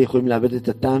הזוגיות שלי יכולים לאבד את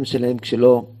הטעם שלהם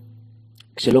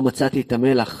כשלא מצאתי את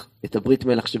המלח, את הברית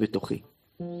מלח שבתוכי.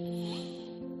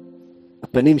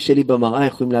 הפנים שלי במראה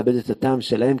יכולים לאבד את הטעם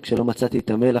שלהם כשלא מצאתי את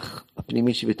המלח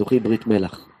הפנימי שבתוכי, ברית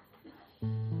מלח.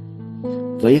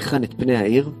 ויחן את פני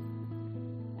העיר,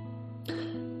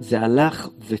 זה הלך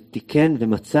ותיקן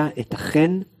ומצא את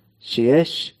החן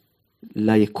שיש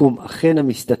ליקום, החן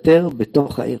המסתתר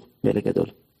בתוך העיר. פלא גדול.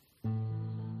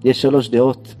 יש 3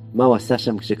 דעות מה הוא עשה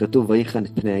שם כשכתוב ויחן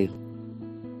את פני העיר.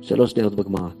 3 דעות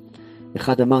בגמרא.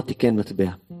 אחד אמר תיקן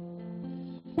מטבע.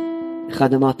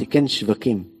 אחד אמר תיקן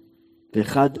שווקים.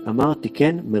 ואחד אמר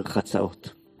תיקן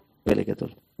מרחצאות. פלא גדול.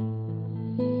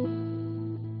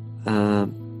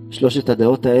 3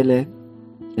 הדעות האלה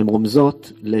הן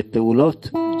רומזות לפעולות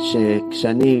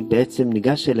שכשאני בעצם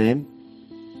ניגש אליהם,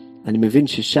 אני מבין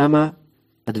ששמה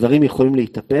הדברים יכולים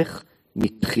להתהפך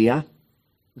מתחייה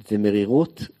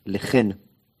ומרירות לחן.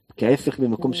 כי ההפך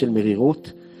במקום של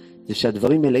מרירות זה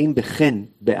שהדברים מלאים בחן,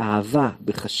 באהבה,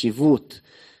 בחשיבות,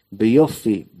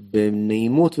 ביופי,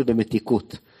 בנעימות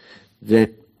ובמתיקות.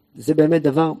 וזה באמת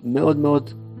דבר מאוד מאוד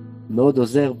מאוד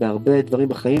עוזר בהרבה דברים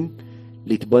בחיים,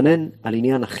 להתבונן על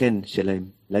עניין החן שלהם.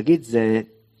 להגיד,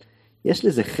 יש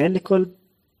לזה חן לכל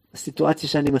הסיטואציה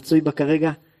שאני מצוי בה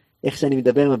כרגע? איך שאני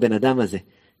מדבר עם הבן אדם הזה?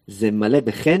 זה מלא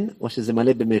בחן או שזה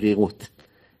מלא במרירות?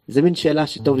 זה מין שאלה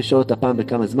שטוב לשאול אותה פעם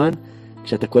בכמה זמן,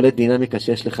 כשאתה קולט דינמיקה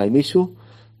שיש לך עם מישהו,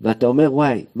 ואתה אומר,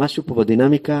 וואי, משהו פה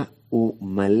בדינמיקה הוא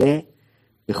מלא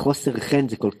בחוסר חן,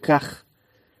 זה כל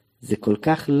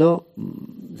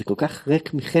כך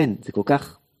ריק מחן, זה כל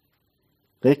כך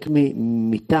ריק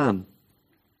מטעם.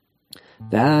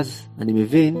 ואז אני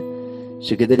מבין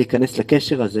שכדי להיכנס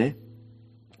לקשר הזה,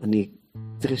 אני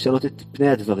צריך לשנות את פני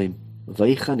הדברים,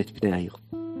 ויחן את פני העיר.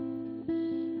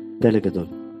 פלא גדול.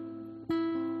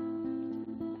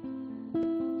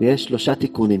 ויש 3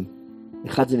 תיקונים.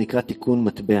 אחד זה נקרא תיקון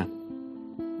מטבע.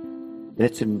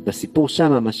 בעצם בסיפור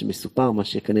שם, מה שמסופר, מה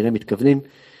שכנראה מתכוונים,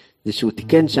 זה שהוא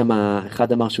תיקן שם,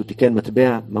 אחד אמר שהוא תיקן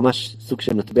מטבע, ממש סוג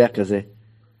של מטבע כזה,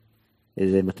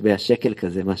 איזה מטבע שקל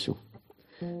כזה, משהו.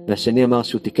 והשני אמר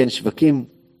שהוא תיקן שווקים,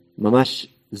 ממש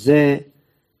זה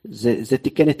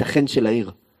תיקן את החן של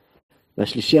העיר.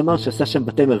 והשלישי אמר שעשה שם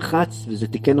בתי מרחץ, וזה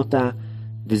תיקן אותה,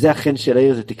 וזה החן של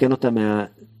העיר, זה תיקן אותה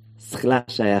מהשכלה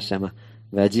שהיה שם,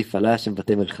 והג'יפה, לא היה שם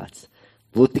בתי מרחץ.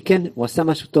 והוא תיקן, הוא עשה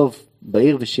משהו טוב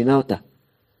בעיר ושינה אותה.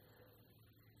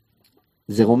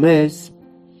 זה רומז,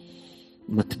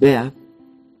 מטבע,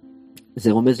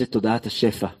 זה רומז לתודעת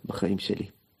השפע בחיים שלי.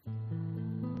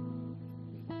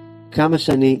 כמה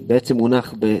שאני בעצם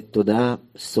מונח בתודעה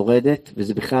שורדת,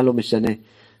 וזה בכלל לא משנה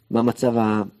מה המצב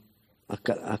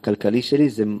הכלכלי שלי,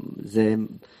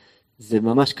 זה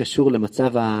ממש קשור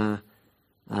למצב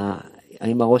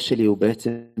האם הראש שלי הוא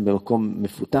בעצם במקום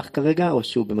מפותח כרגע, או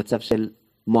שהוא במצב של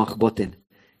מוח בוטן.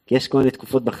 כי יש כל מיני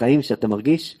תקופות בחיים שאתה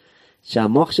מרגיש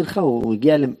שהמוח שלך הוא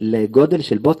הגיע לגודל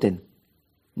של בוטן.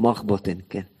 מוח בוטן,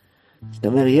 כן. אז אתה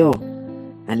אומר,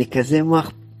 אני כזה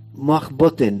מוח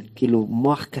בוטן, כאילו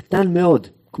מוח קטן מאוד,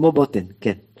 כמו בוטן,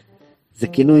 כן. זה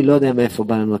כינוי, לא יודע מאיפה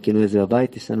בא לנו הכינוי הזה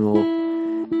בבית, יש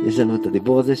לנו את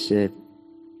הדיבור הזה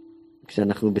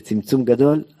שכשאנחנו בצמצום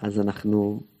גדול, אז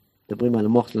אנחנו מדברים על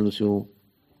המוח שלנו שהוא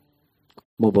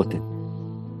כמו בוטן.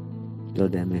 לא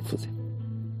יודע מאיפה זה.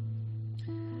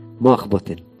 מוח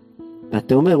בוטן.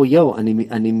 ואתה אומר,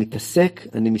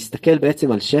 אני מסתכל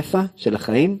בעצם על שפע של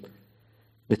החיים,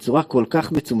 בצורה כל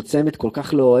כך מצומצמת, כל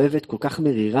כך לא אוהבת, כל כך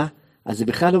מרירה, אז זה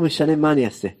בכלל לא משנה מה אני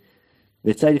אעשה.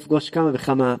 ויצא לי לפגוש כמה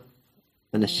וכמה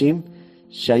אנשים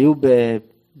שהיו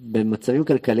במצבים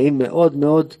כלכליים מאוד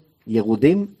מאוד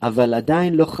ירודים, אבל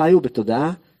עדיין לא חיו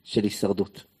בתודעה של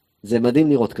הישרדות. זה מדהים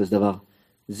לראות כזה דבר.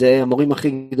 זה המורים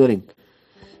הכי גדולים.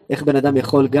 איך בן אדם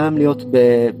יכול גם להיות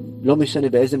לא משנה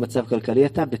באיזה מצב כלכלי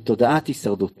אתה, בתודעת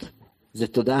הישרדות. זה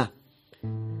תודעה.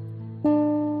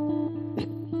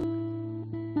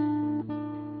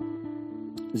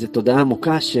 זה תודעה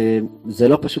עמוקה שזה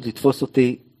לא פשוט לתפוס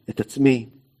אותי, את עצמי,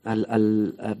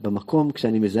 במקום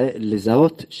כשאני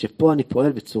לזהות שפה אני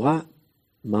פועל בצורה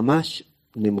ממש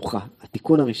נמוכה.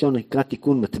 התיקון הראשון נקרא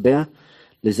תיקון מטבע,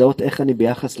 לזהות איך אני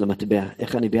ביחס למטבע,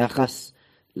 איך אני ביחס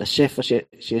לשפע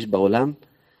שיש בעולם,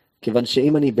 כיוון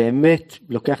שאם אני באמת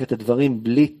לוקח את הדברים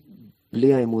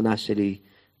בלי האמונה שלי,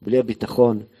 בלי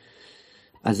הביטחון,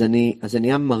 אז אני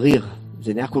נהיה מריר,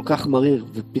 זה נהיה כל כך מריר,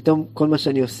 ופתאום כל מה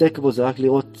שאני עוסק בו זה רק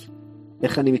לראות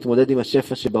איך אני מתמודד עם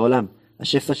השפע שבעולם.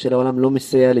 השפע של העולם לא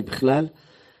מסייע לי בכלל,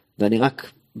 ואני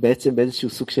רק בעצם באיזשהו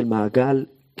סוג של מעגל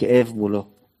כאב מולו.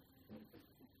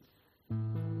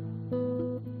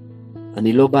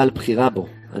 אני לא בעל בחירה בו,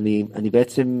 אני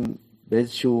בעצם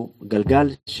באיזשהו גלגל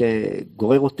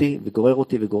שגורר אותי וגורר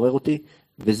אותי וגורר אותי,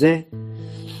 וזה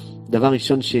דבר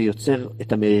ראשון שיוצר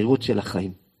את המרירות של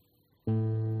החיים.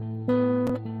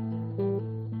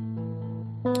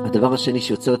 הדבר השני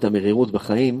שיוצר את המרירות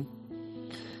בחיים,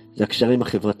 זה הקשרים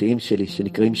החברתיים שלי,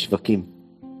 שנקראים שווקים.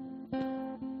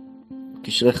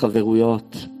 קשרי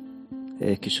חברויות,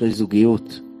 קשרי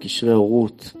זוגיות, קשרי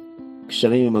הורות,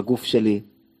 קשרים עם הגוף שלי,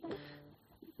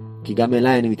 כי גם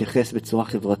אליי אני מתייחס בצורה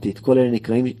חברתית. כל אלה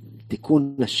נקראים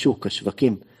תיקון השוק,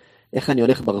 השווקים, איך אני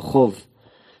הולך ברחוב,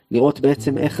 לראות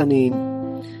בעצם איך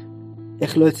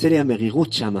לא יוצא לי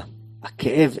המרירות שם,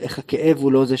 הכאב, איך הכאב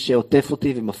הוא לא זה שעוטף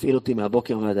אותי ומפעיל אותי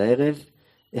מהבוקר ועד הערב,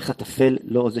 איך הטפל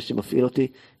לא זה שמפעיל אותי,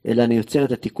 אלא אני יוצר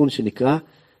את התיקון שנקרא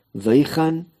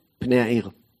ויחן פני העיר.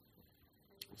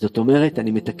 זאת אומרת,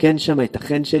 אני מתקן שם את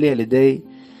החן שלי על ידי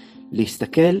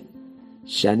להסתכל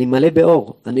שאני מלא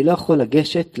באור. אני לא יכול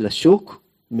לגשת לשוק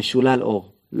משולל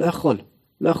אור. לא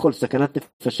יכול, סכנת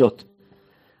נפשות.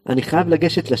 אני חייב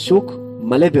לגשת לשוק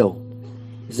מלא באור.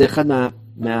 זה אחד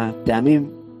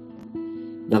מהטעמים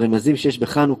והרמזים שיש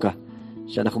בחנוכה,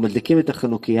 שאנחנו מדליקים את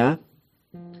החנוכיה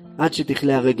עד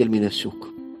שתכלה הרגל מן השוק.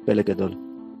 פלא גדול.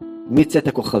 מצאת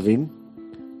הכוכבים,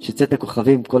 שצאת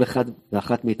הכוכבים, כל אחד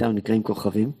ואחת מאיתנו נקראים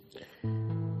כוכבים,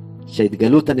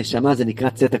 שהתגלות הנשמה זה נקרא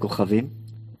צאת הכוכבים,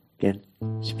 כן?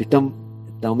 שפתאום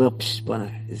אתה אומר, בוא'נה,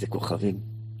 איזה כוכבים,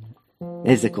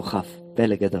 איזה כוכב,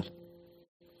 פלא גדול.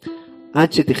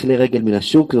 עד שתכלה רגל מן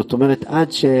השוק,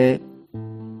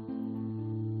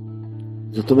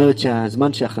 זאת אומרת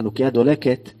שהזמן שהחנוכיה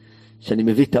דולקת, שאני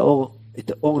מביא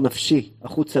את האור נפשי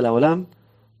החוצה לעולם,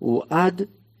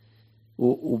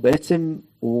 הוא בעצם,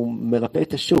 הוא מרפא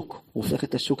את השוק, הוא הופך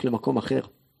את השוק למקום אחר.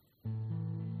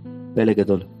 פלא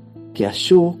גדול. כי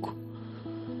השוק,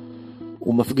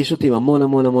 הוא מפגיש אותי עם המון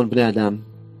המון המון בני אדם,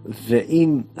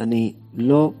 ואם אני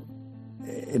לא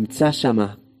אמצא שם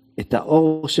את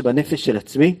האור שבנפש של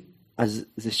עצמי, אז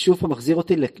זה שוב פעם מחזיר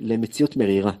אותי למציאות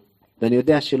מרירה. ואני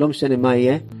יודע שלא משנה מה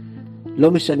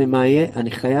יהיה,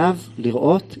 אני חייב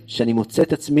לראות שאני מוצא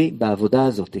את עצמי בעבודה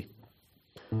הזאת.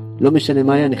 לא משנה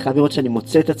מה יהיה, אני חייב לראות שאני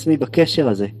מוצא את עצמי בקשר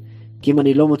הזה. כי אם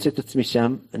אני לא מוצא את עצמי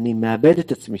שם, אני מאבד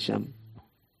את עצמי שם.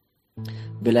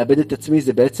 ולאבד את עצמי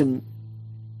זה בעצם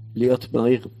להיות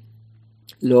מריר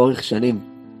לאורך שנים.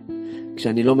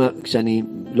 כשאני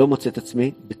לא מוצא את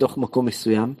עצמי בתוך מקום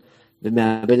מסוים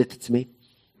ומאבד את עצמי,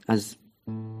 אז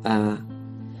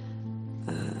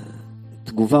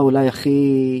התגובה אולי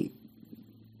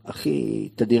הכי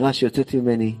תדירה שיוצאת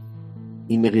ממני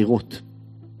היא מרירות.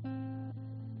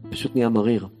 פשוט נהיה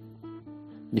מריר.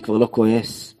 אני כבר לא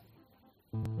כועס,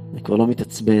 אני כבר לא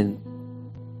מתעצבן,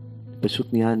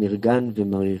 פשוט נהיה נרגן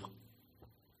ומריר.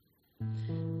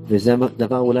 וזה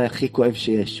הדבר אולי הכי כואב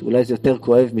שיש. אולי זה יותר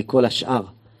כואב מכל השאר,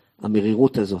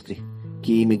 המרירות הזאת.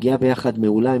 כי היא מגיעה ביחד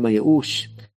מעולה עם הייאוש,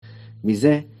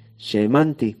 מזה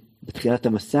שהאמנתי בתחילת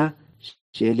המסע,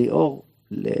 שיהיה לי אור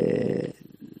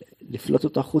לפלוט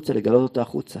אותו החוצה, לגלות אותו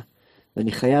החוצה.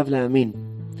 ואני חייב להאמין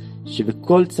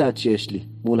שבכל צעד שיש לי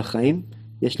מול החיים,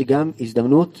 יש לי גם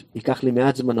הזדמנות, ייקח לי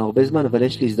מעט זמן או הרבה זמן, אבל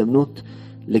יש לי הזדמנות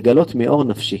לגלות מאור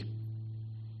נפשי.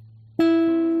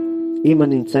 אם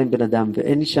אני נמצא עם בן אדם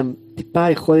ואין לי שם טיפה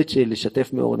היכולת שלי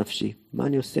לשתף מאור נפשי, מה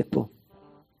אני עושה פה?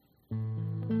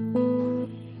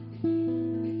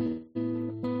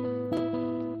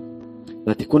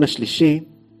 והתיקון השלישי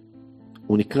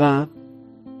הוא נקרא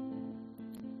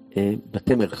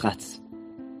בתי מרחץ.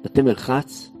 בתי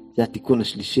מרחץ זה התיקון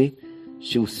השלישי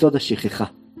שהוא סוד השכחה,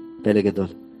 פלא גדול.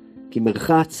 כי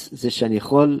מרחץ זה שאני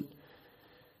יכול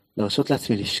להרשות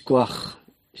לעצמי לשכוח.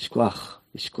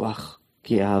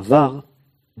 כי העבר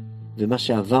ומה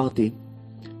שעברתי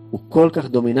הוא כל כך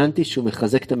דומיננטי שהוא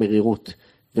מחזק את המרירות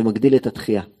ומגדיל את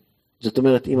התחייה. זאת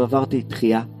אומרת, אם עברתי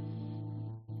תחייה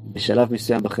בשלב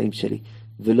מסוים בחיים שלי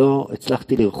ולא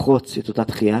הצלחתי לרחוץ את אותה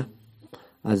תחייה,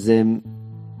 אז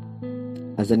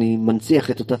אני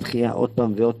מנציח את אותה תחייה עוד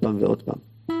פעם ועוד פעם ועוד פעם.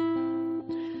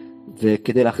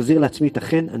 וכדי להחזיר לעצמי את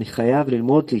החן, אני חייב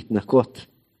ללמוד להתנקות.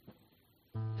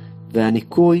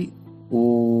 והניקוי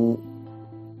הוא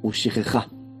שכחה.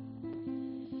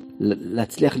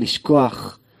 להצליח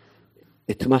לשכוח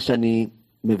את מה שאני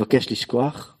מבקש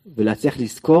לשכוח, ולהצליח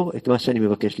לזכור את מה שאני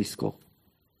מבקש לזכור.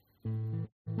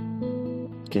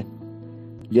 כן.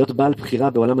 להיות בעל בחירה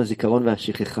בעולם הזיכרון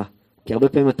והשכחה. כי הרבה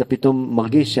פעמים אתה פתאום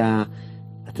מרגיש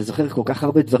אתה זוכר כל כך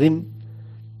הרבה דברים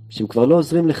שהם כבר לא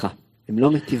עוזרים לך. הם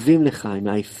לא מטיבים לך, הם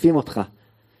מעייפים אותך.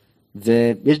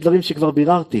 ויש דברים שכבר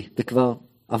ביררתי, וכבר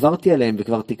עברתי עליהם,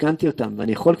 וכבר תיקנתי אותם,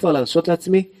 ואני יכול כבר להרשות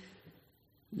לעצמי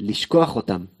לשכוח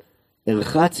אותם.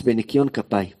 ארחץ בניקיון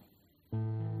כפיי.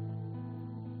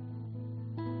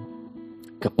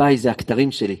 כפיי זה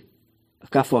הכתרים שלי.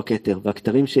 הכף או הכתר,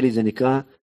 והכתרים שלי זה נקרא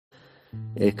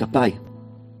כפיי.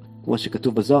 כמו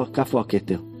שכתוב בזוהר, כף או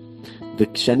הכתר.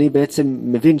 וכשאני בעצם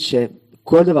מבין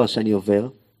שכל דבר שאני עובר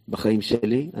בחיים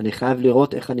שלי, אני חייב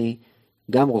לראות איך אני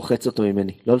גם רוחץ אותו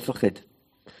ממני. לא לפחד.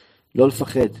 לא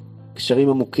לפחד. קשרים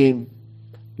עמוקים.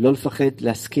 לא לפחד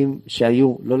להסכים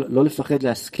שהיו. לא לפחד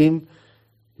להסכים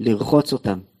לרחוץ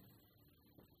אותם.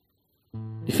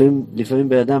 לפעמים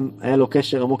בן אדם היה לו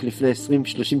קשר עמוק לפני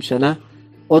 20-30 שנה,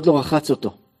 עוד לא רחץ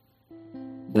אותו.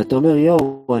 ואתה אומר,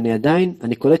 יואו,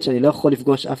 אני קולט שאני לא יכול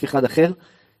לפגוש אף אחד אחר,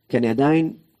 כי אני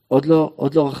עדיין, עוד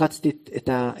לא רחצתי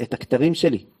את הכתרים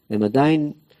שלי. הם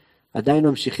עדיין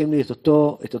ממשיכים לי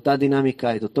את אותה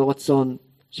דינמיקה, את אותו רצון,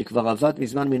 שכבר עבד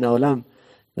מזמן מן העולם,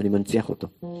 ואני מנציח אותו.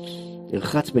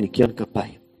 הרחץ בניקיון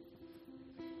כפיים.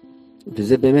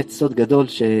 וזה באמת סוד גדול,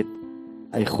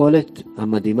 שהיכולת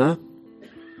המדהימה,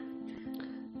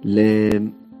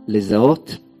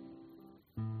 לזהות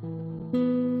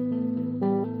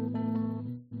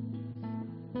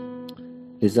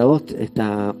את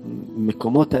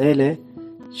המקומות האלה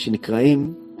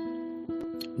שנקראים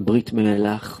ברית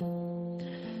מלח,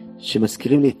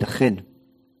 שמזכירים לי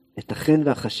את החן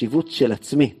והחשיבות של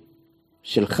עצמי,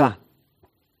 שלך.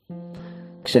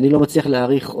 כשאני לא מצליח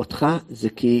להעריך אותך, זה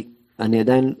כי אני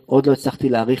עדיין עוד לא הצלחתי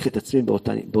להעריך את עצמי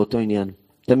באותו עניין.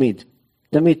 תמיד.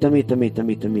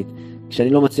 כשאני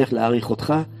לא מצליח להעריך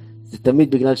אותך, זה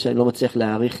תמיד בגלל שאני לא מצליח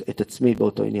להעריך את עצמי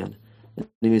באותו עניין.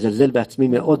 אני מזלזל בעצמי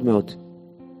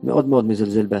מאוד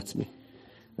מזלזל בעצמי.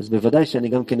 אז בוודאי שאני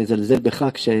גם כן אזלזל בך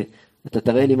כשאתה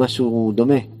תראה לי משהו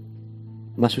דומה,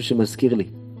 משהו שמזכיר לי.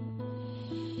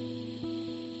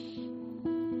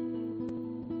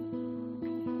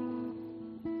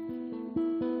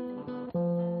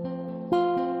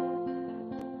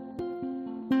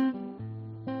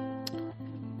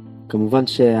 כמובן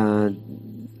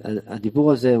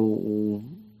שהדיבור הזה הוא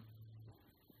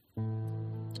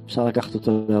אפשר לקחת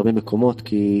אותו להרבה מקומות,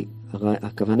 כי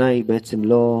הכוונה היא בעצם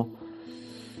לא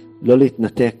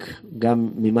להתנתק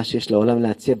גם ממה שיש לעולם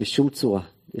להציע בשום צורה.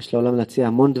 יש לעולם להציע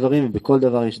המון דברים, ובכל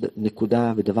דבר יש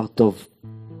נקודה ודבר טוב.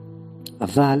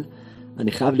 אבל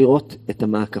אני חייב לראות את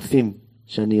המעקפים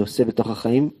שאני עושה בתוך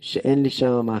החיים, שאין לי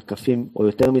שם מעקפים, או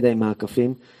יותר מדי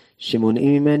מעקפים,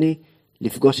 שמונעים ממני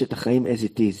לפגוש את החיים as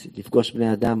it is, לפגוש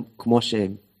בני אדם כמו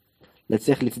שהם.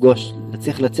 להצליח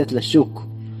לצאת לשוק.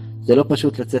 זה לא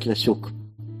פשוט לצאת לשוק.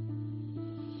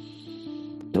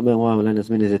 אתה אומר, וואו, אולי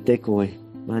נזמין איזה טייק אווי.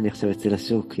 מה אני עכשיו אצא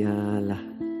לשוק? יאללה.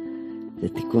 זה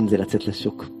תיקון, זה לצאת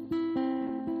לשוק.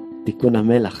 תיקון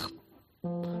המלח.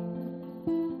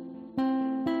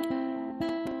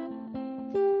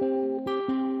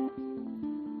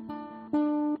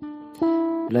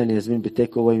 אולי אני אזמין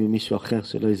בטייק אווי ממישהו אחר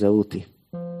שלא יזהו אותי.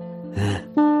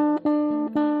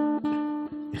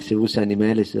 יחשבו שאני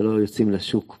מאלה שלא יוצאים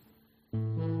לשוק.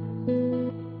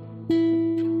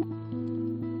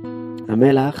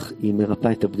 המלח היא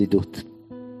מרפא את הבדידות.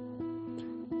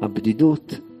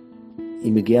 הבדידות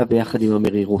היא מגיעה ביחד עם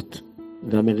המרירות.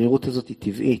 והמרירות הזאת היא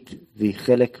טבעית, והיא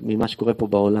חלק ממה שקורה פה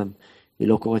בעולם. היא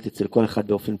לא קורית אצל כל אחד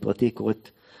באופן פרטי, היא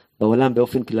קורית בעולם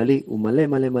באופן כללי, הוא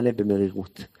מלא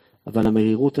במרירות. אבל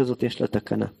המרירות הזאת יש לה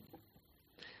תקנה.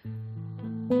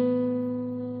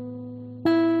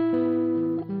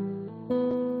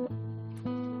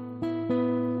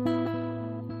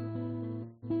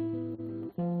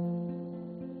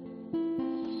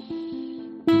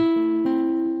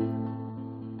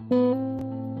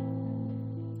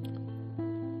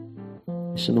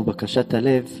 יש לנו בקשת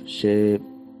הלב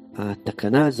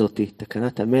שהתקנה הזאת,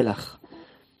 תקנת המלח,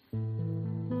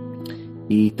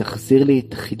 היא תחזיר לי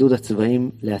את חידוד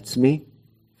הצבעים לעצמי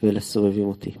ולסובבים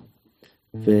אותי.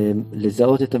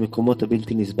 ולזהות את המקומות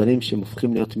הבלתי נסבלים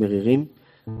שמופכים להיות מרירים,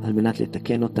 על מנת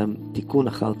לתקן אותם תיקון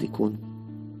אחר תיקון.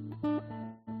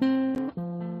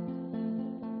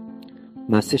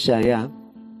 מעשה שהיה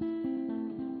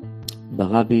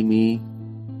ברבי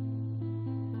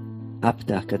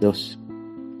מאפתא הקדוש,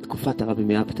 תקופת הרבי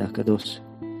מאפתא הקדוש,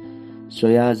 שהוא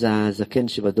היה אז הזקן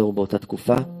שבדור באותה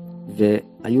תקופה,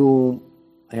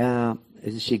 היה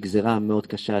איזושהי גזרה מאוד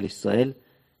קשה על ישראל,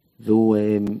 והוא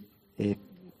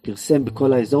פרסם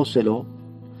בכל האזור שלו,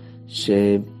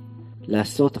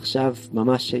 שלעשות עכשיו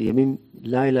ממש ימים,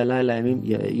 לילה,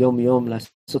 יום,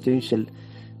 לעשות ימים של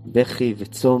בכי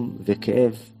וצום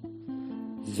וכאב,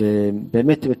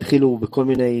 ובאמת הם התחילו בכל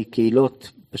מיני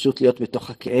קהילות, פשוט להיות בתוך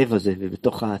הכאב הזה,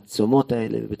 ובתוך הצומות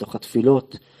האלה, ובתוך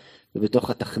התפילות, ובתוך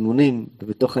התחנונים,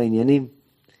 ובתוך העניינים.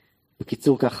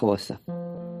 בקיצור, ככה הוא עשה.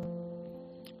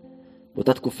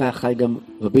 באותה תקופה חי גם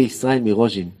רבי ישראל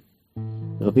מרוז'ין.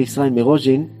 רבי ישראל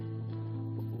מרוז'ין,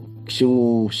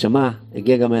 כשהוא שמע,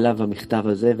 הגיע גם אליו המכתב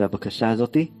הזה והבקשה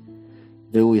הזאת,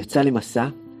 והוא יצא למסע,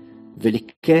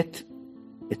 וליקט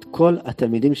את כל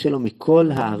התלמידים שלו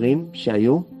מכל הערים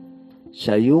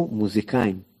שהיו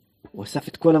מוזיקאים. הוא אסף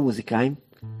את כל המוזיקאים,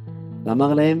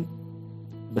 ואמר להם,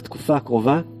 בתקופה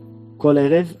הקרובה, כל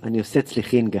ערב אני עושה אצלי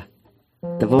חינגה.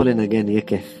 תבואו לנגן, יהיה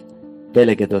כיף.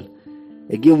 פלא גדול.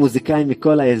 הגיעו מוזיקאים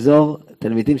מכל האזור,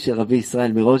 תלמידים של רבי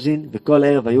ישראל מרוז'ין, וכל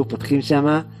ערב היו פותחים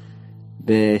שם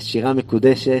בשירה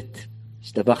מקודשת,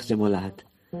 השתבח שמו לעד.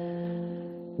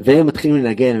 והם מתחילים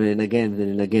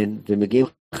לנגן, ומגיעים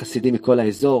חסידים מכל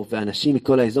האזור, ואנשים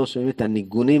מכל האזור שומעים את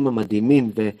הניגונים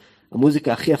המדהימים,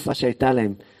 והמוזיקה הכי יפה שהייתה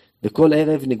להם, וכל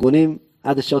ערב ניגונים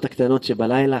עד השעות הקטנות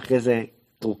שבלילה, אחרי זה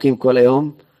טרוקים כל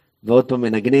היום, ועוד פעם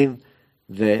מנגנים,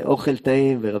 ואוכל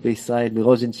טעים, ורבי ישראל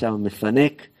מרוז'ין שם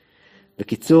מפנק.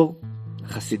 בקיצור,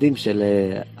 החסידים של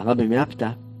הרבי מאפתא,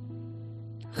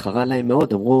 חרה להם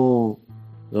מאוד, אמרו,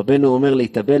 רבנו אומר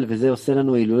להתאבל, וזה עושה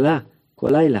לנו הילולה כל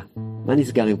לילה. מה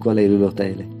נסגר עם כל ההילולות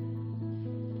האלה?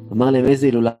 אמר להם, איזה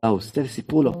הילולה הוא עושה?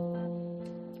 וסיפרו לו.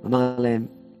 אמר להם,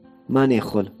 מה אני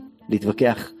יכול?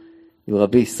 להתווכח עם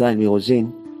רבי ישראל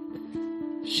מרוז'ין,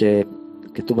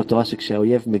 שכתוב בתורה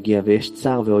שכשהאויב מגיע ויש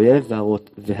צער ואויב,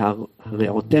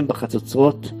 והרעותם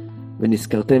בחצוצרות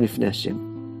ונזכרתם לפני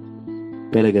השם.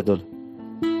 פלא גדול.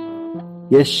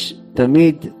 יש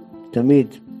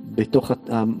תמיד בתוך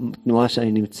התנועה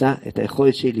שאני נמצא, את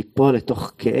היכולת שלי ליפול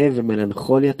לתוך כאב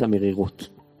ומלנכוליית המרירות.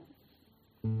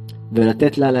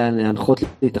 ולתת לה להנחות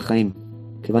לי את החיים,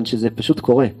 כיוון שזה פשוט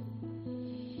קורה.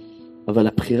 אבל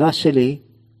הבחירה שלי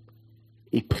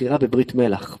היא בחירה בברית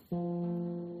מלח.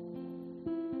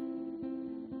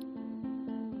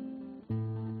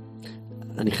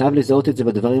 אני חייב לזהות את זה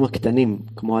בדברים הקטנים,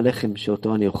 כמו הלחם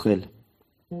שאותו אני אוכל.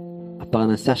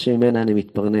 הפרנסה שממנה אני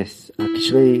מתפרנס,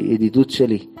 הקשרי ידידות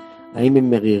שלי, האם הם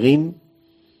מרירים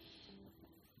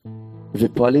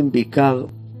ופועלים בעיקר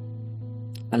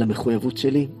על המחויבות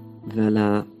שלי ועל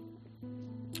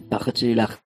הפחד שלי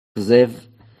לאכזב,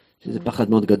 שזה פחד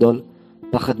מאוד גדול,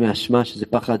 פחד מהאשמה, שזה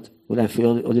פחד אולי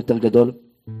אפילו עוד יותר גדול,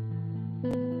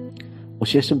 או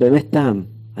שיש שם באמת טעם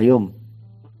היום.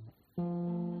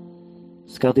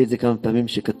 הזכרתי את זה כמה פעמים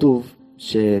שכתוב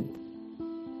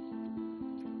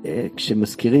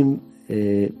כשמזכירים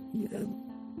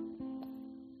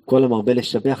כל המרבה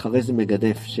לשבח הרי זה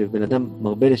מגדף, שבן אדם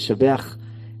מרבה לשבח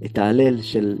את ההלל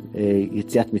של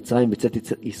יציאת מצרים, בצאת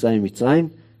ישראל ממצרים,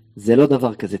 זה לא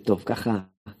דבר כזה טוב,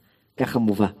 ככה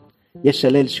מובא. יש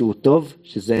הלל שהוא טוב,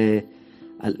 שזה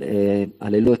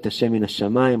הללו את השם מן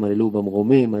השמיים, הללו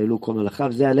במרומים, הללו כל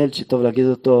מלאכיו, זה הלל שטוב להגיד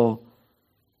אותו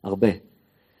הרבה.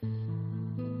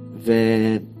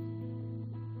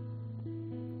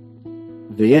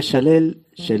 ויש הלל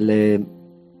של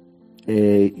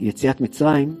יציאת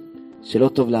מצרים שלא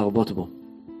טוב להרבות בו.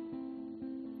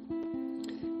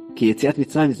 כי יציאת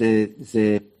מצרים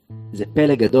זה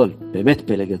פלא גדול, באמת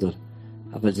פלא גדול,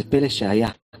 אבל זה פלא שהיה.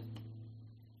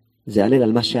 זה הלל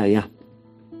על מה שהיה.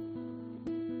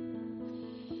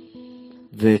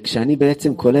 וכשאני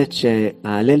בעצם קולט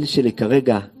שההלל שלי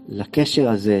כרגע לקשר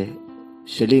הזה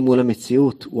שלי מול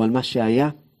המציאות הוא על מה שהיה,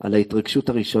 על ההתרגשות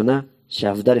הראשונה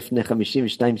שעבדה לפני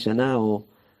 52 שנה או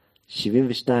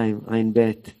 72, עין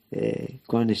בית,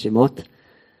 כל מיני שמות,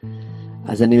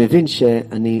 אז אני מבין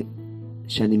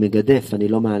שאני מגדף, אני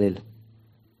לא מעלל.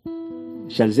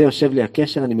 שעל זה יושב לי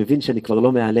הקשר, אני מבין שאני כבר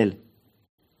לא מעלל.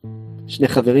 שני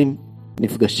חברים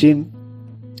נפגשים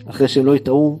אחרי שהם לא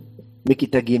יתראו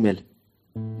מכיתה ג'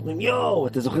 אומרים, יואו,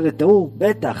 אתה זוכר את ההוא?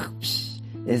 בטח.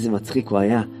 איזה מצחיק הוא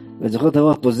היה. ואני זוכר את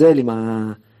ההוא הפוזל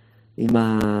עם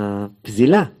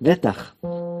הפזילה? בטח.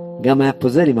 גם היה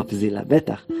פוזל עם הפזילה,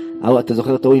 בטח. אתה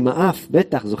זוכר את ההוא עם האף?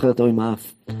 בטח, זוכר את ההוא עם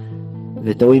האף.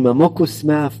 ואת ההוא עם המוקוס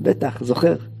מהאף? בטח,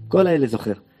 זוכר. כל האלה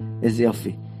זוכר. איזה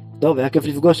יופי. טוב, היה כיף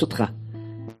לפגוש אותך.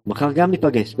 מחר גם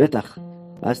ניפגש, בטח.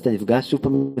 ואז אתה נפגש, שוב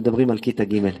פעם מדברים על כיתה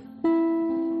ג'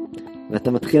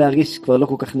 ואתה מתחיל להרגיש כבר לא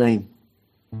כל כך נעים.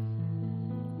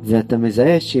 ואתה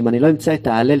מזהה שאם אני לא אמצא את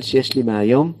ההלל שיש לי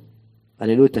מהיום,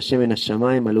 הללו את השם מן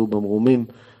השמיים, הללו במרומים,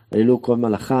 הללו כל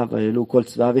מלאכיו, הללו כל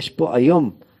צבאיו, יש פה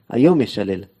היום יש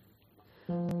הלל.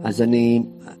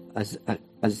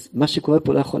 אז מה שקורה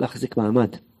פה לא יכול להחזיק מעמד.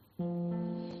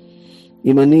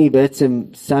 אם אני בעצם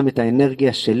שם את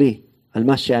האנרגיה שלי על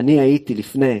מה שאני הייתי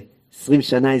לפני 20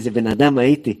 שנה, איזה בן אדם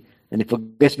הייתי, אני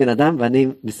פוגש בן אדם ואני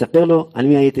מספר לו על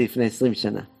מי הייתי לפני 20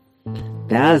 שנה.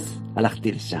 ואז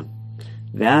הלכתי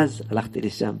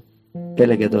לשם.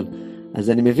 פלא גדול. אז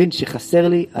אני מבין שחסר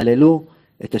לי, הללו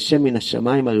את השם מן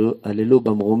השמיים, הללו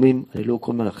במרומים, הללו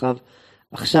כל מלאכיו.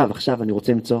 עכשיו אני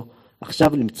רוצה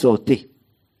למצוא אותי.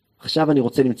 עכשיו אני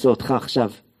רוצה למצוא אותך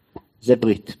עכשיו. זה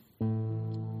ברית.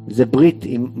 זה ברית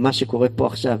עם מה שקורה פה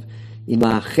עכשיו. עם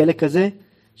החלק הזה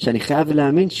שאני חייב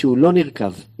להאמין שהוא לא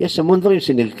נרכב. יש המון דברים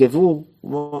שנרכבו.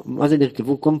 מה זה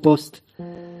נרכבו? קומפוסט.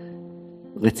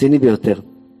 רציני ביותר.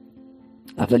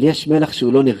 אבל יש מלח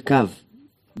שהוא לא נרכב.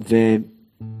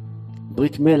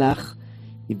 וברית מלח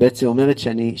היא בעצם אומרת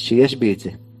שיש בי את זה.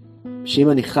 שאם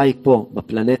אני חי פה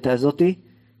בפלנטה הזאת,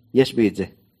 יש בי את זה.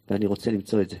 ואני רוצה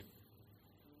למצוא את זה.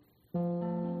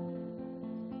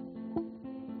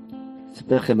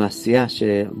 אספר לכם העשייה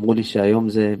שאמרו לי שהיום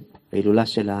זה ההילולה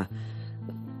של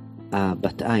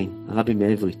הבת עין, הרבי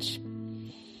מעבריץ',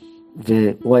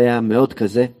 והוא היה מאוד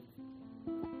כזה,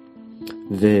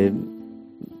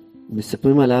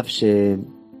 ומספרים עליו שהוא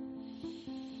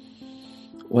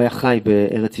היה חי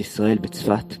בארץ ישראל,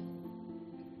 בצפת,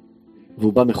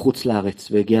 והוא בא מחוץ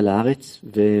לארץ והגיע לארץ,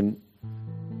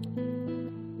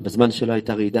 ובזמן שלו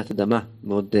הייתה רעידת אדמה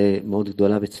מאוד, מאוד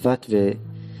גדולה בצפת,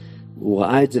 והוא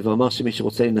ראה את זה ואמר שמי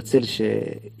שרוצה לנצל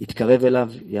שיתקרב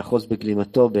אליו, יאחוז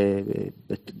בגלימתו,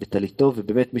 בטליתו,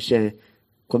 ובאמת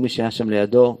כל מי שהיה שם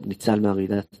לידו ניצל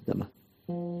מהרעידת אדמה.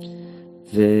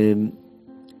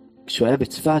 וכשהוא היה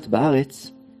בצפת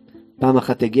בארץ, פעם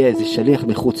אחת הגיע איזה שליח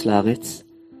מחוץ לארץ,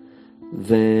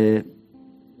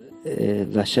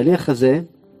 והשליח הזה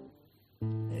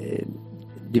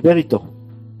דיבר איתו.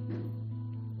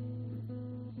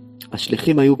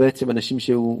 השליחים היו בעצם אנשים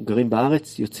שהיו גרים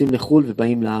בארץ, יוצאים לחול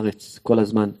ובאים לארץ כל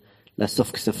הזמן,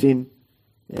 לאסוף כספים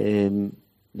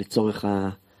לצורך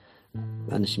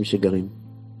האנשים שגרים.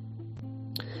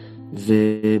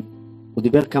 והוא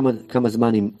דיבר כמה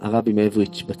זמן עם הרבי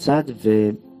מעבריץ' בצד,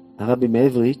 והרבי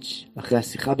מעבריץ', אחרי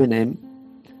השיחה ביניהם,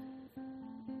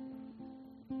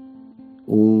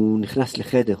 הוא נכנס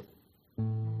לחדר,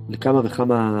 לכמה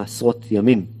וכמה עשרות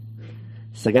ימים.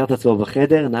 סגר את עצמו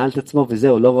בחדר, נעל את עצמו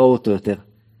וזהו, לא ראו אותו יותר.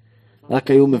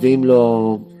 רק היו מביאים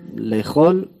לו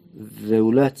לאכול,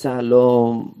 והוא לא יצא,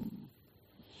 לא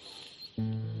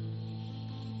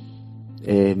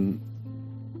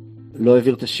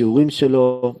העביר את השיעורים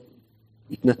שלו,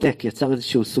 התנתק, יצר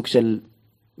איזשהו סוג של,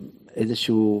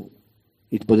 איזשהו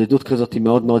התבודדות כזאת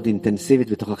מאוד מאוד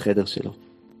אינטנסיבית בתוך החדר שלו.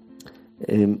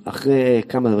 אחרי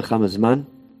כמה וכמה זמן,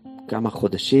 כמה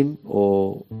חודשים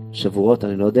או שבועות,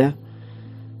 אני לא יודע,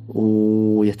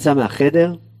 הוא יצא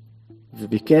מהחדר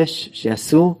וביקש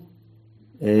שיעשו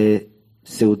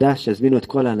סעודה, שהזמינו את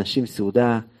כל האנשים,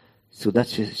 סעודה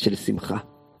של שמחה.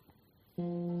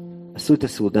 עשו את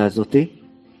הסעודה הזאת,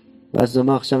 ואז הוא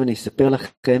אמר, עכשיו אני אספר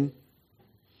לכם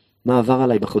מה עבר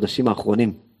עליי בחודשים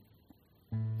האחרונים.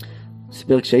 הוא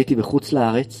סיפר, כשהייתי בחוץ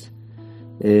לארץ,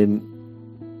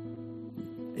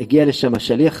 הגיע לשם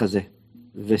השליח הזה,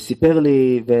 וסיפר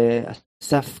לי,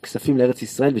 ואסף כספים לארץ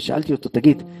ישראל, ושאלתי אותו,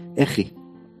 תגיד, איך היא?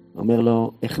 אומר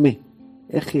לו, איך מי?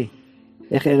 איך היא?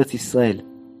 איך ארץ ישראל?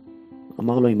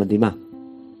 אמר לו, היא מדהימה.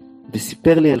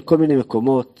 וסיפר לי על כל מיני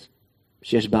מקומות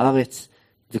שיש בארץ,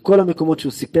 וכל המקומות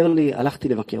שהוא סיפר לי, הלכתי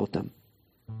לבקר אותם.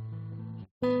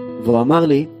 והוא אמר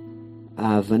לי,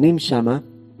 האבנים שמה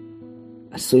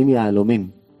עשויים יהלומים.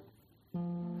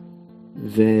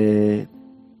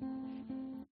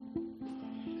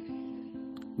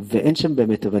 ואין שם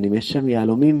באמת אבנים, יש שם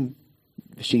יהלומים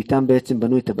שאיתם בעצם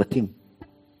בנו את הבתים.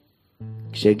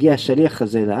 כשהגיע השליח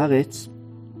הזה לארץ,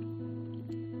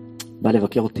 בא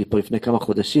לבקר אותי פה לפני כמה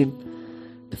חודשים,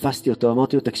 תפסתי אותו,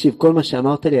 אמרתי לו, תקשיב, כל מה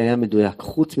שאמרת לי היה מדויק,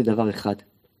 חוץ מדבר אחד.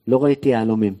 לא ראיתי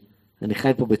יהלומים, אני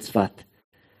חי פה בצפת,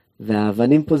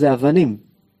 והאבנים פה זה אבנים.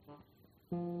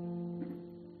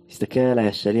 הסתכל עליי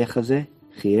השליח הזה,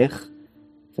 חייך,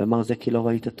 ואמר, זה כי לא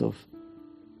ראית טוב.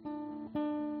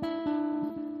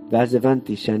 ואז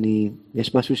הבנתי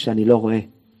יש משהו שאני לא רואה.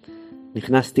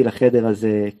 נכנסתי לחדר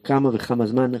הזה כמה וכמה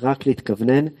זמן, רק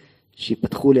להתכוונן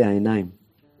שיפתחו לי העיניים.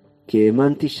 כי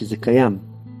האמנתי שזה קיים,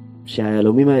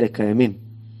 שהיהלומים האלה קיימים.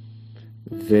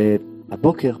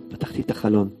 והבוקר פתחתי את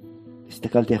החלון,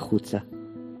 הסתכלתי החוצה,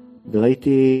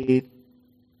 וראיתי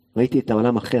את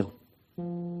העולם אחר.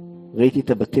 ראיתי את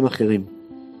הבתים אחרים,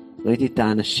 ראיתי את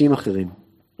האנשים אחרים,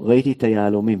 ראיתי את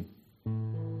היהלומים.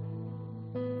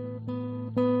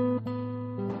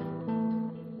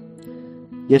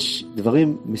 יש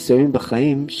דברים מסוימים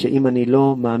בחיים שאם אני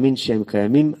לא מאמין שהם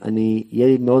קיימים, יהיה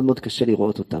לי מאוד מאוד קשה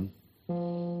לראות אותם.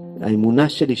 האמונה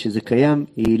שלי שזה קיים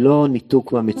היא לא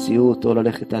ניתוק מהמציאות או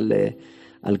ללכת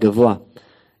על גבוה.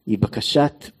 היא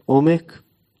בקשת עומק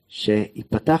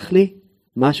שיפתח לי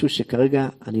משהו שכרגע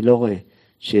אני לא רואה.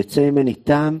 שיצא ממני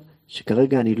טעם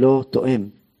שכרגע אני לא תואם.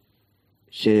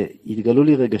 שיתגלו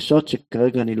לי רגשות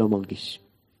שכרגע אני לא מרגיש.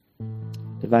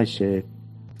 הלוואי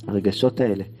שהרגשות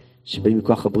האלה שבאים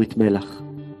מכוח הברית מלח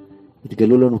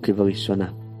יתגלו לנו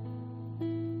כבראשונה.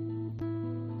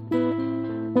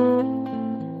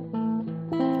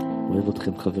 אוהב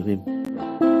אתכם חברים.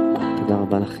 תודה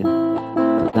רבה לכם.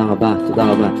 תודה רבה,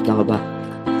 תודה רבה, תודה רבה.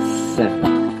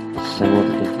 שמות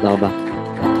אתכם, תודה רבה.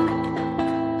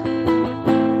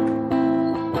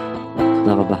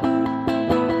 תודה רבה.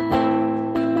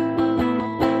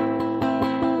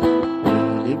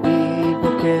 ליבי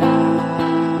בוקע,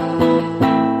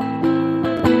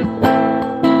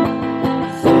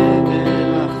 זה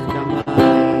מלח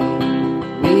דמיים,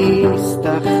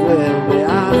 מסתחרר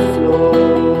באף לא,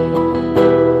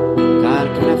 קל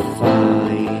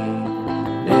כנפיים,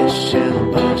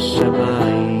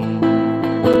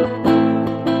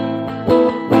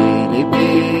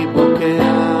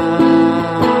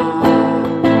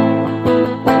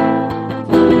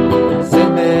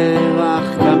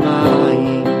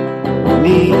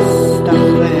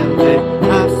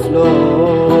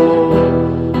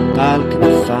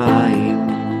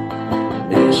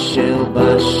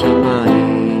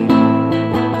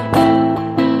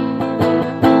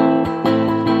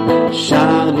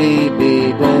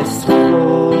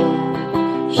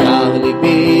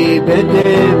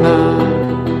 בדמע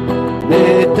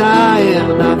מתאר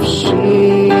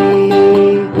נפשי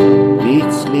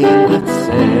בצליל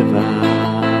בצבע.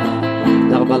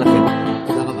 תודה רבה לכם.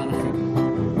 תודה רבה לכם.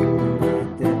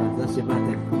 תודה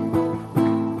שבאתם.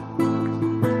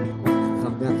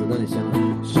 חמגן, תודה נשמה.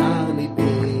 שר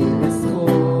ליבי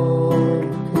בשחוק,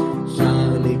 שר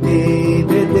ליבי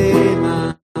בדמע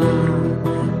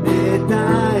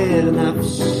מתאר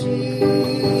נפשי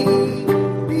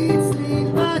בצליל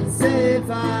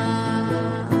בצבע.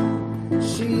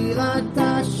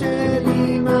 שירתה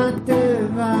שלי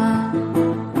מהטבע,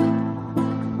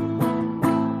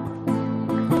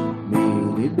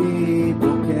 מליבי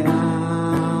בוקע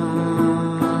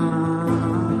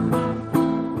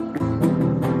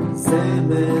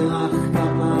זמר אך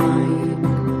כמיים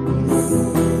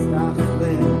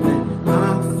מסתחרר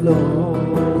ואף לא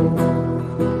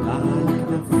על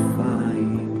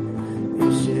כנפיים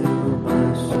אשר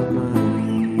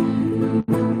בשמיים.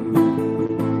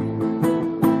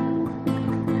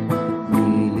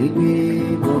 מליבי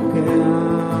בוקע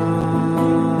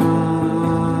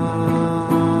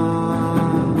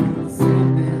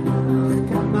זמר אך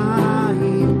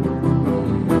כמיים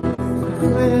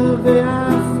מסתחרר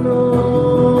ואף לא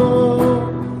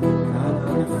על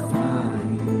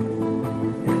כנפיים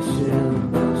אשר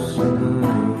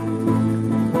בשמיים.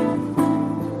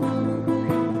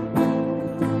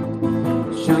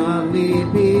 שר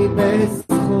ליבי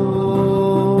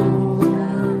בשחוק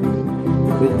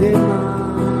בדמע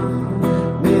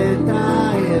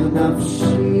מתאר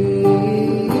נפשי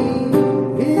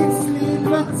בצליל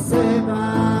בצבע.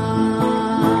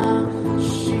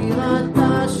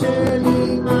 שירתה שלי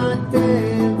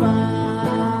מהטבע,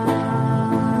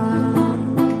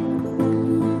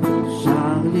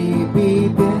 שר ליבי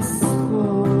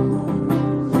בשחוק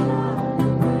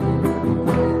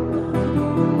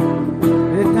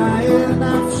מתאר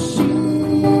נפשי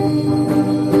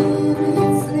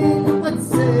בצליל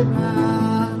בצבע.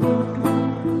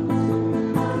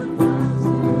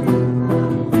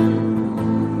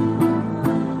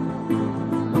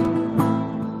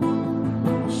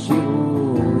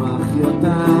 שיעור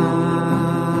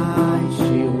אחיותיי,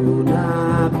 שיעור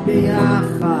נא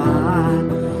ביחד,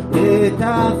 את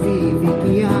אביב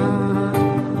הגיע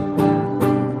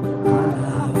על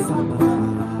הסבבה.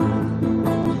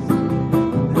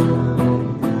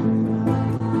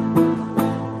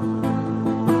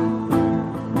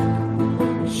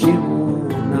 שיעור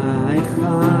נא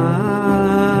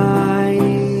אחי,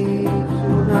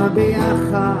 שיעור נא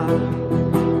ביחד,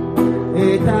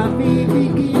 את אביב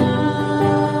הגיע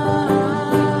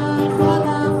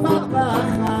חלף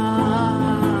הפחד.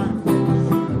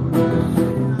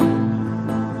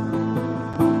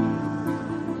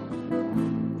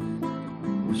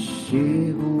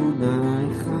 שירו נא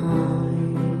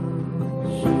אחי,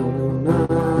 שירו נא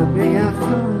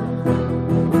ביחד,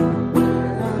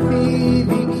 אביב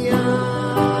הגיע.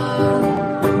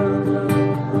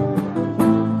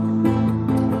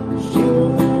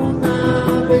 שירו נא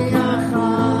ביחד,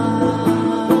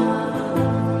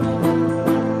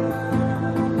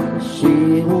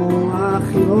 שירו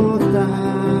אחיותיי,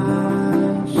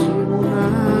 שירו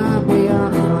נא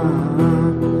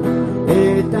ביחד,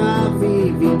 את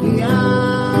אביב הגיע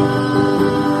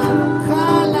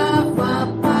חלף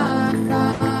הפחד.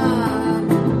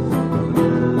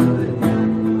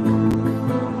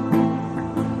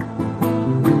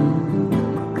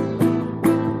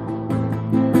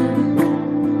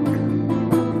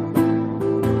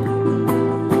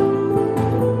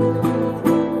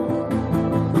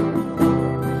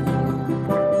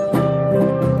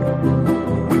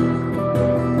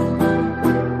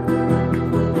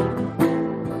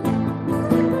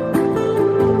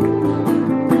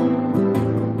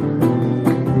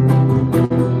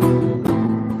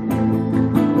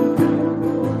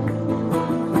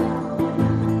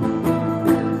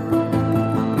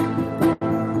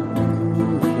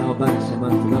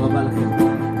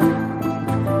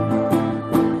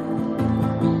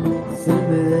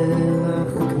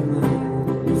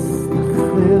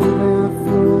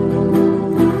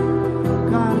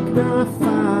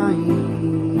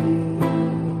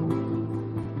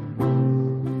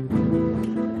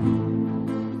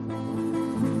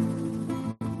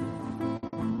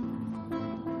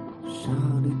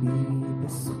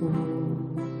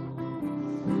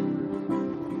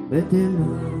 בדמע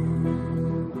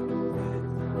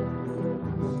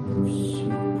נפשי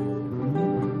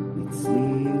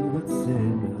בצליל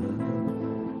בצבע.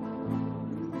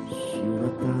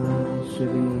 שירתה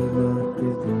שלי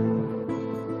מהטבע,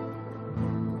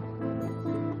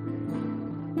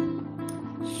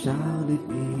 שר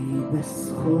ליבי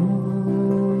בשחוק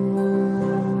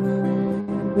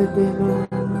בדמעה,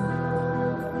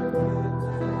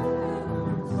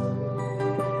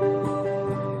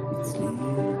 אצלי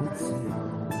בצל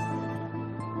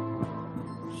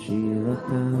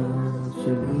שירתה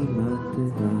של אמא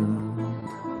תדע,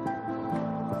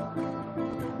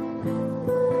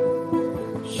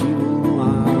 שיעור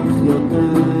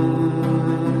אחיותיי,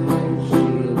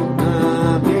 שירו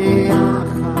נא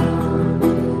ביחד,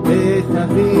 את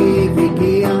אביב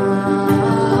הגיע,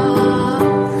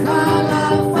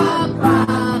 חלף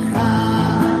הפחד,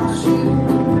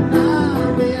 שירו נא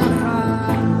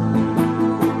ביחד,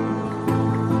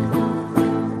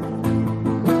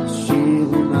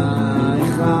 שירו נא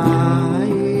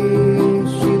אחי,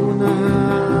 שירו נא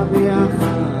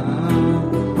ביחד,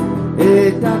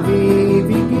 את אביב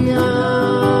הגיע,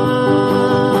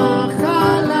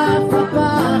 חלף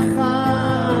הפחד,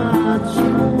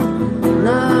 שירו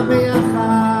נא ביחד,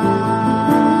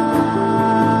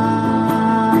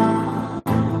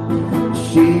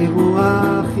 שירו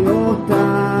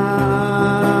אחיותיי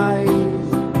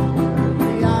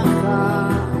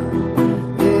ביחד,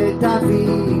 את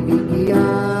אביב הגיע,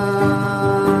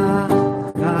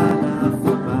 חלף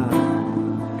הפחד,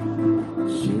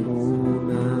 שירו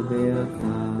נא ביחד,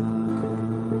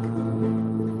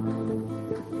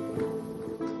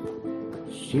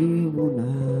 שירו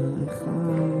נא אחד,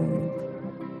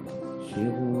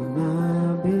 שירו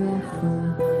נא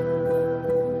ביחד,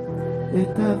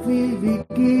 את אביב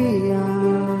הגיע,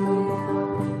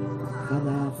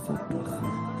 חלף הפחד,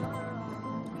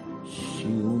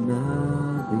 שירו נא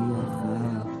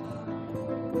ביחד,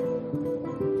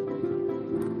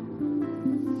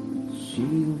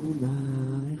 שירו נא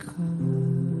אחד,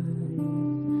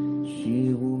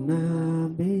 שירו נא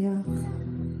ביחד,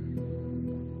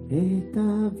 את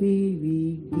אביב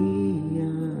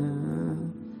הגיע,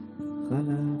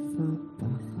 חלף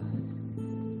הפחד.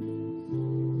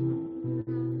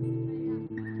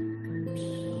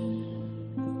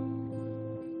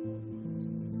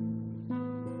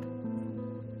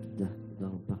 תודה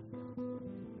רבה.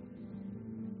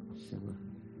 שמה.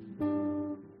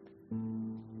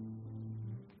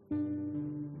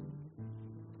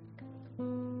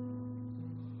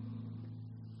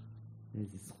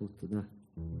 איזה זכות, תודה.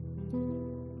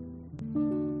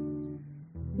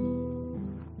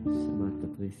 שמעת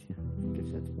פטריסיה, כיף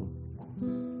שאת פה.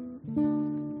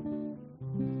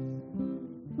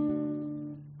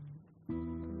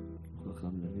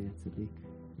 חכם לוי הצדיק,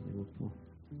 הוא פה.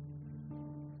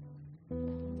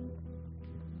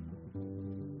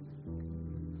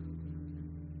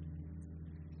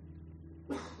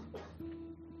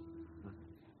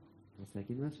 רוצה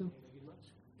להגיד משהו?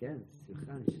 כן,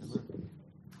 סליחה, אני שמעת.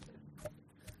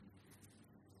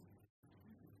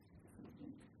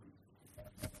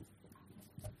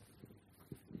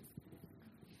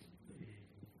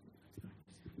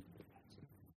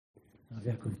 הרב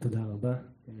יעקב, תודה רבה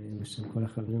בשם כל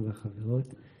החברים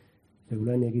והחברות,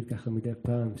 ואולי אני אגיד ככה מדי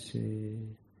פעם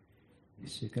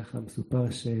שככה מסופר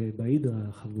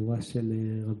שבהידרה, חבורה של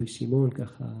רבי שמעון,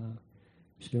 ככה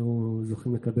שהיו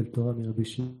זוכים לקבל תורה מרבי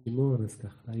שמעון, אז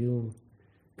ככה היו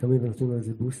קמים ונותנים לו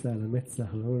איזה בוסה על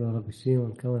המצח, ואומרים לו רבי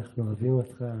שמעון, כמה אנחנו אוהבים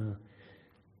אותך,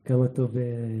 כמה טוב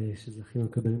שזכינו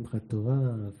לקבל ממך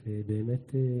תורה,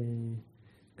 ובאמת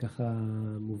ככה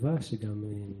מובא שגם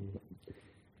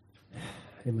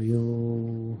הם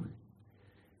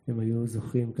היו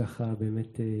זוכים ככה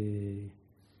באמת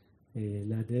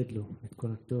להדהד לו את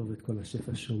כל הטוב, את כל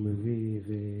השפע שהוא מביא,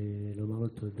 ולומר לו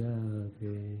תודה.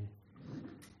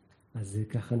 אז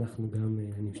ככה אנחנו גם,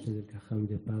 אני משתדל ככה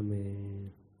מדי פעם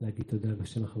להגיד תודה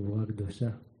בשם החבורה הקדושה.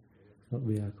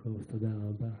 ויעקב, תודה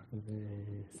רבה,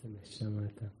 ושמח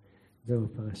שמעת. זהו,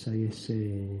 בפרשה יש,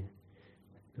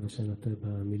 דבר שאני לא טועה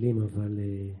במילים, אבל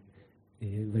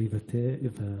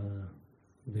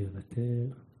ויוותר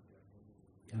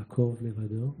יעקב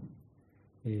לבדו,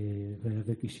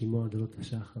 ויאבק איש עמו עד עלות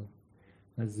השחר.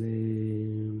 אז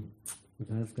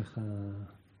ואז ככה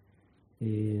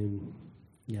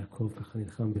יעקב ככה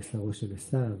נלחם בשרו של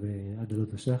עשיו ועד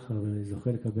עלות השחר,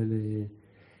 וזוכה לקבל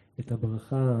את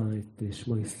הברכה, את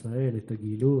שמו ישראל, את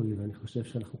הגילוי, ואני חושב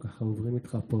שאנחנו ככה עוברים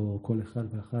איתך פה כל אחד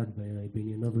ואחד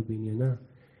בעניינו ובעניינה,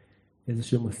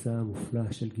 איזשהו מסע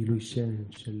מופלא של גילוי שם,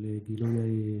 של גילוי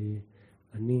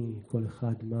אני, כל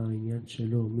אחד מה העניין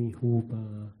שלו, מי הוא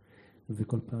בה,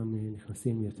 וכל פעם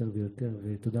נכנסים יותר ויותר,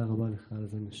 ותודה רבה לך על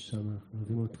זה נשמה, אנחנו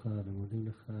אוהבים אותך ומודים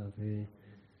לך,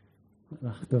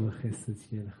 ורח טוב החסד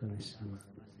שיהיה לך נשמה.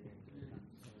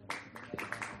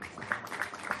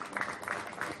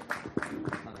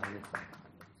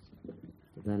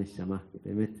 תודה נשמה,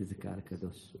 באמת איזה קהל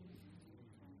קדוש.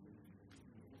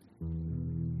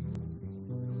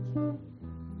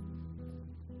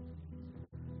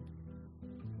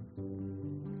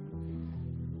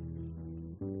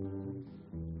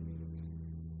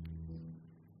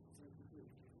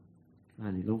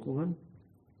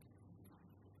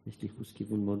 יש לי חוש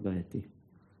כיוון מאוד בעייתי.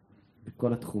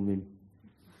 בכל התחומים.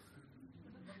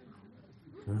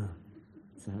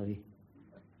 צערי.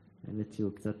 האמת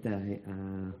שהוא קצת...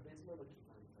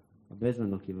 הרבה זמן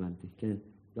לא כיוונתי, כן.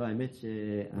 לא, האמת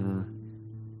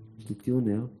יש לי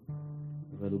טיונר,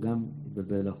 אבל הוא גם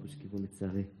התבלבל לו חוש כיוון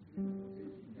לצערי.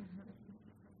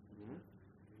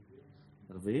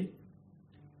 הרביעי?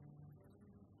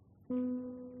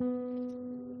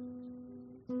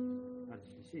 זה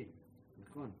שלישי,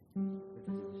 נכון.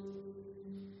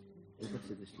 בטח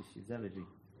שזה שלישי, זה הרביעי.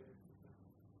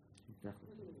 נפתח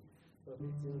אותו.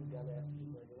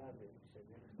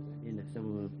 הנה, עכשיו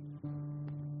הוא...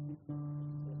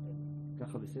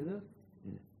 ככה בסדר?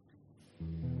 הנה.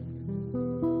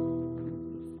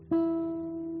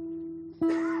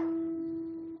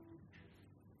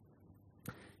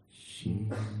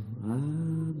 שיר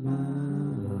המעלות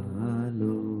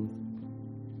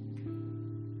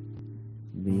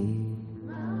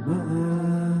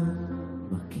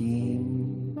ממעמקים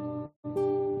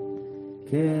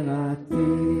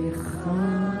קראתיך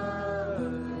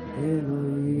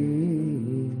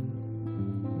אלוהים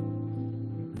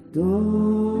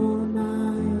אדוני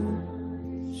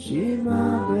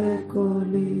שמע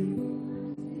בקולי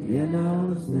ינה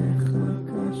אוזניך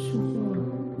קשובות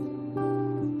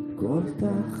כל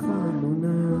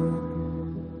תחנונה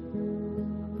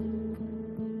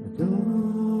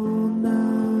אדוני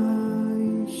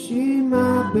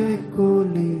שמע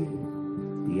בקולי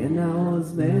תהיינה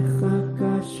אוזניך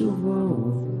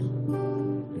קשובות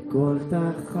לכל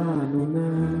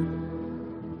תחנונה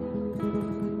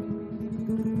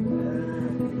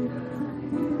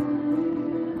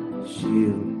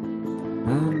שיר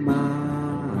המעלות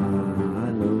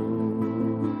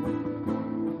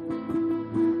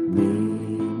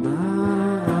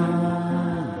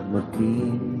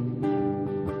ממעמקים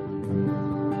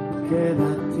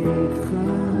קראתיך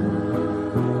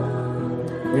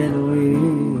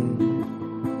אלוהים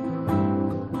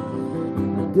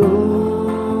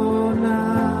אדוני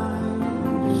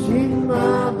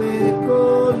שמע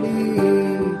בקולי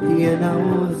תהיינה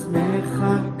אוזניך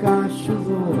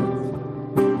קשובות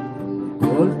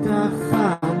כל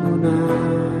תחנונה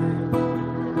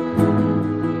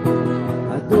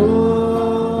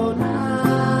אדוני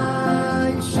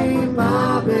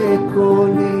שמע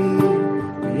בקולי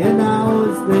תהיינה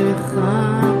אוזניך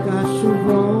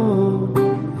קשובות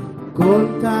כל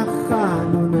תחנונה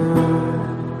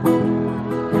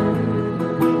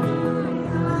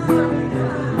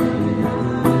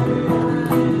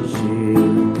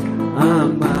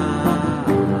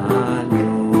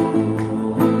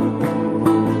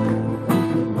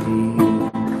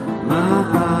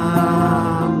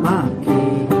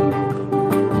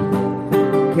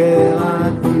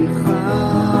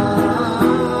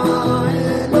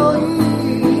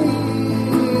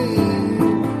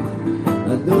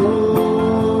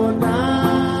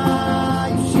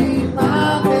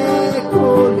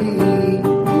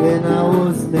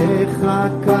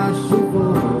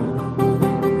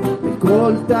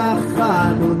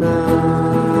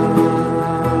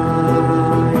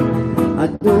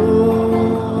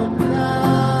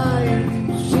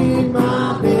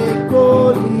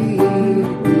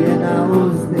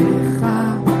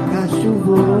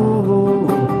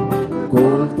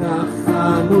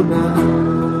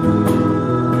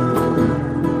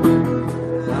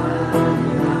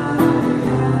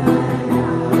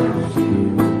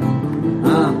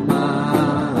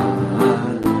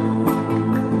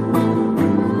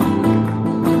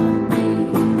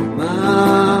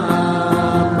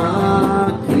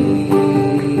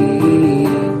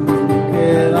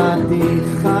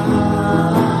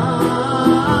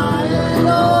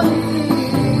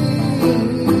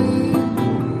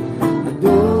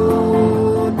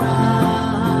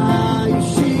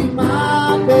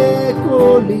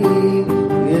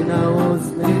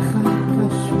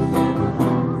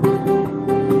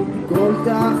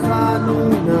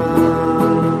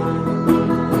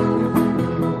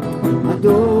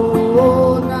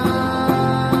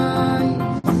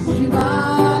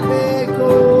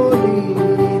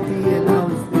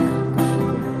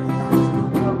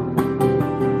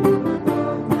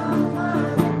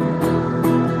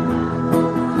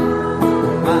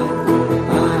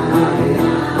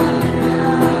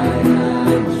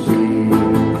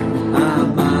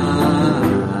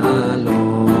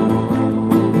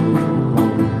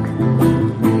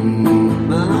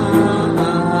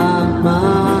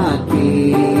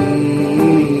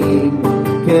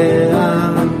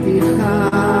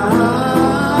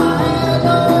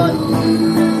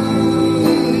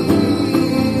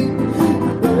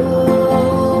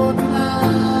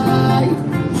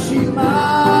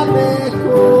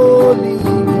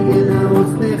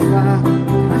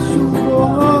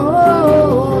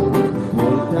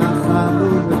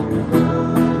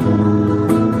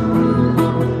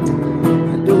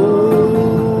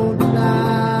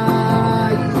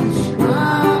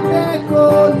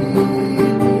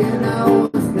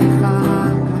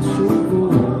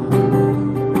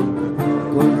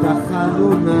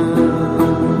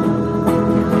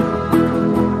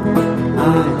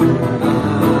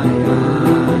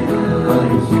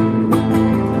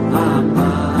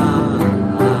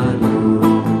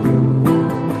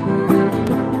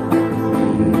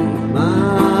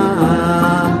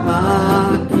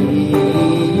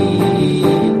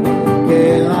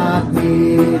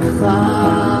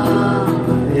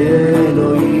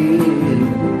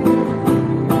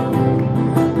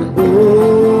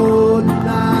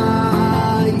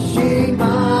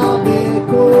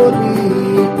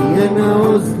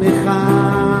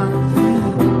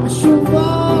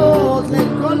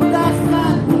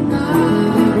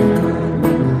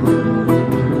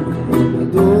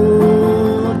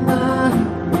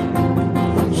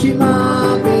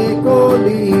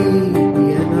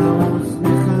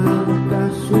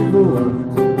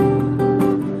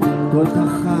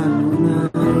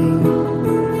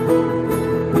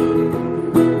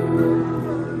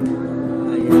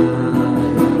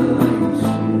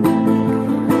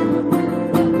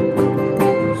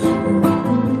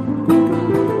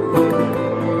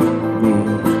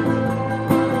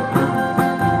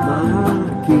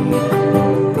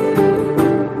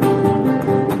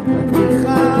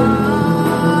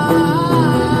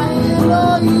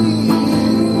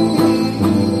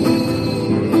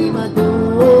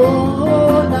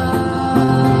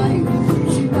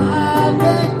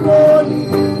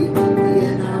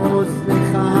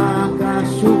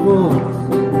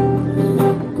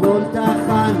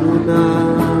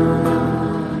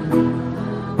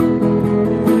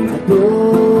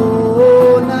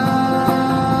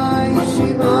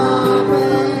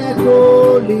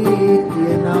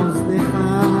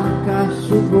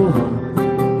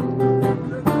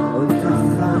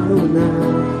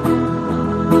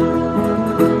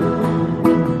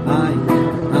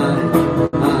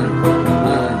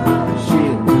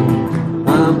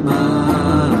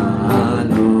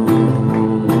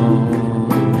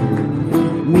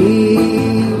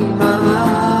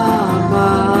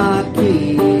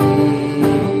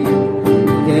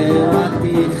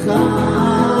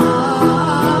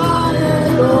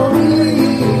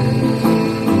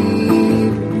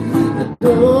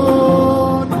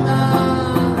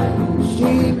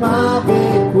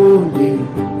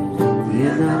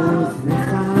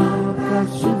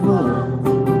קשובות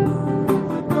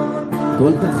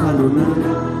כל תחלונה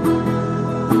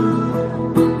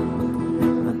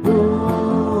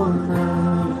אדוני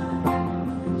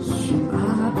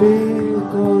שמעה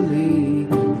בקולי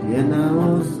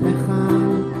ינעוז לך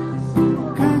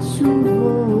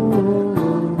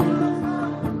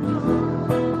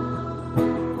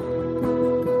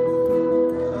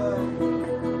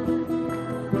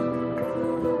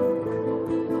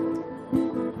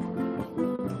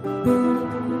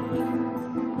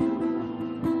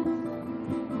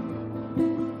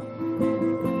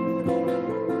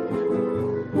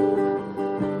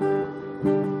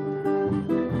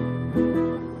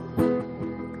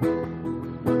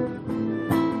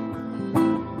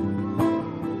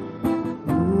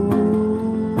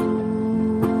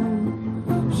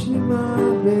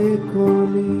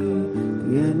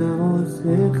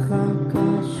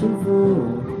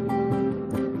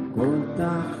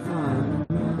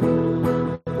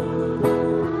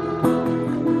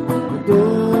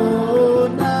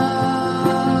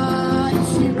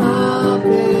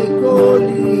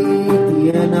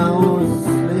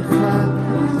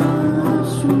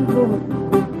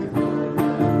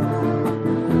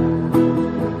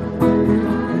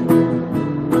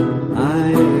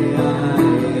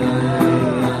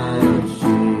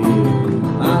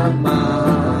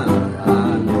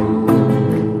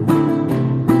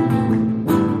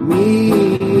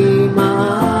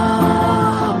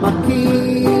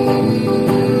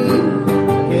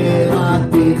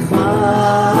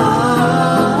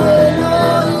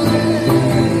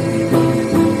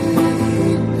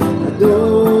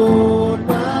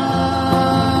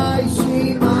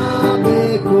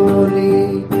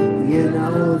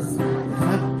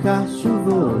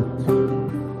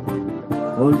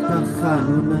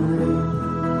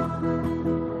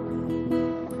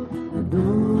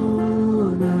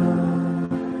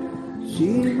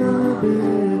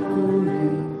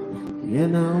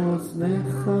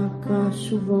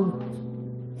קשובות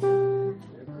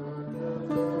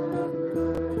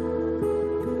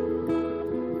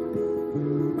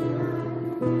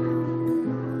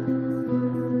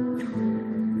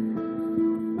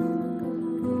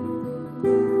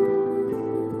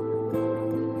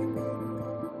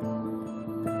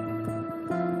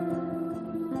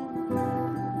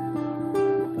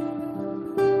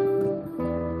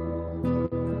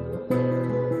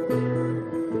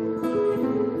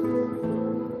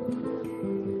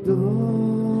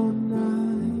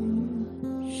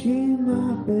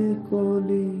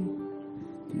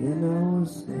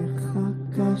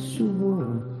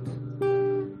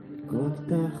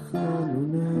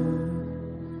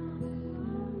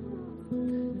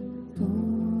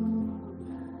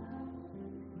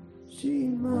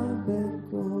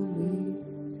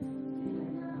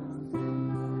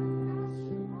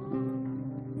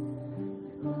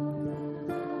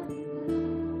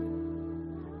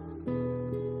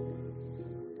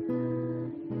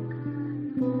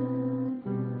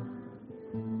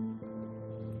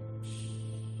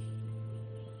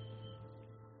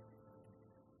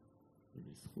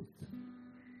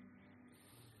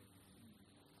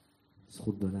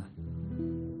זכות גדולה.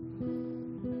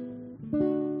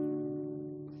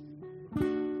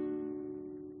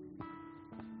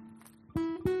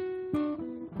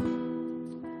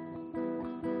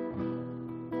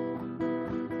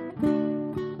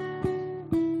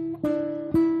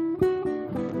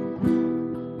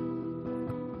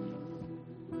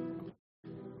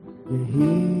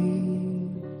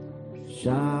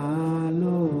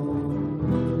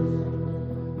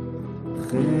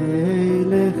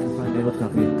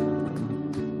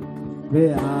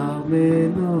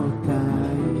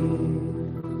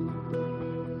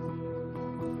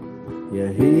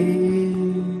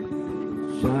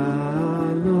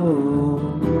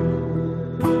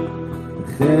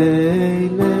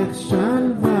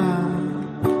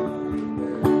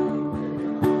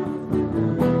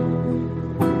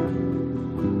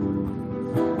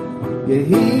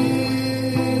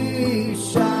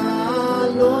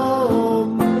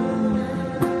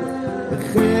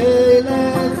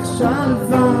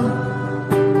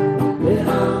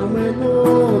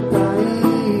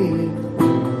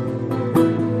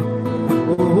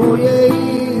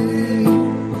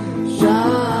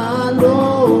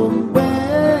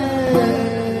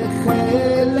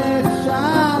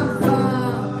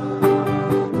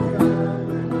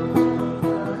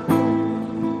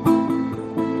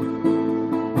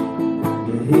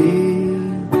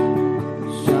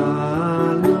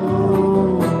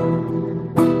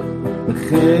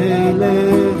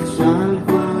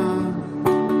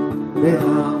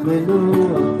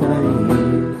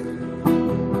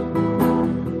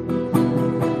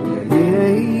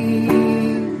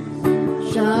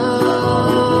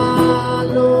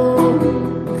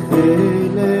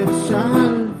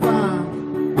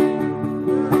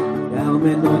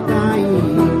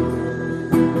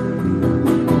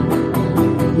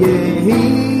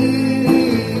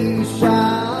 יהי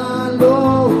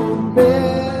שלום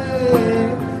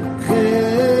בחילך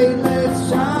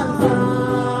שלווה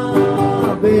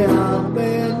בארמנותיי.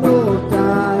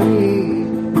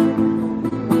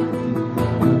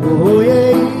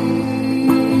 יהי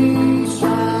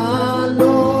שלום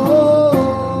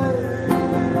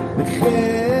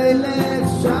בחילך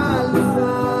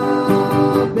שלווה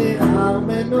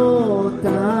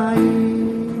בארמנותיי.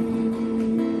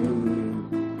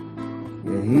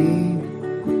 יהי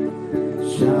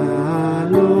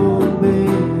שלום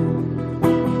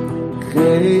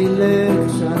בחילך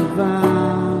שלווה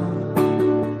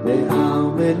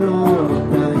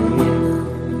בארמנותייך.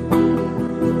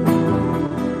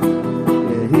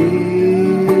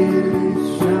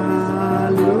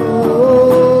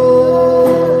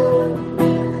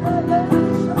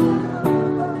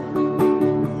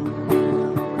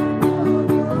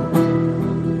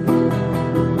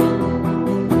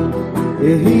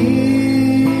 יהי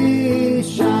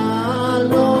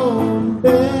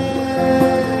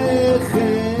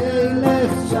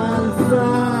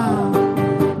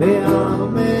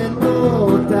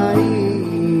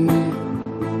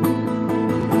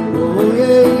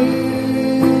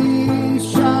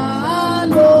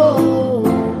שלום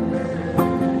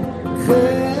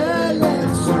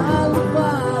בחילך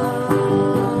שלווה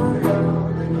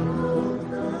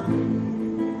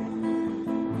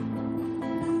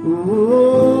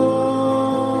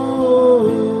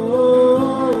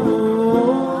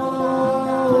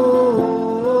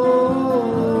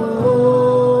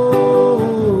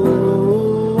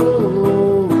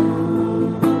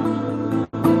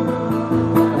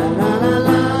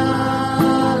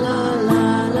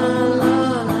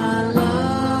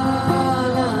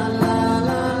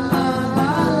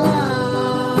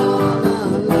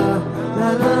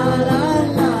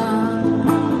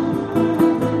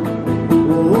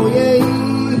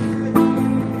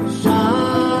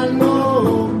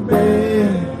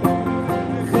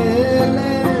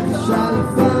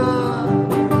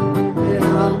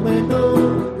בארמנותיי.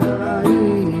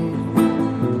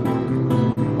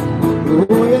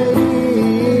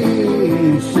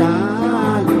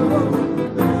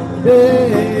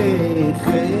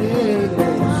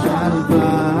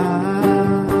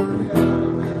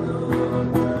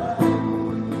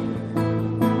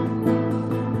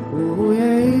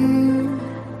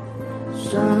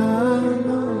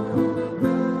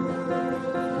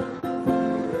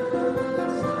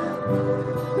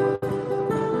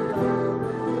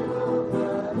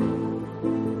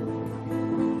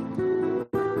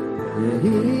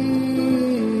 יהי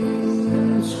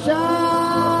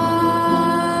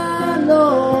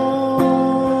שלום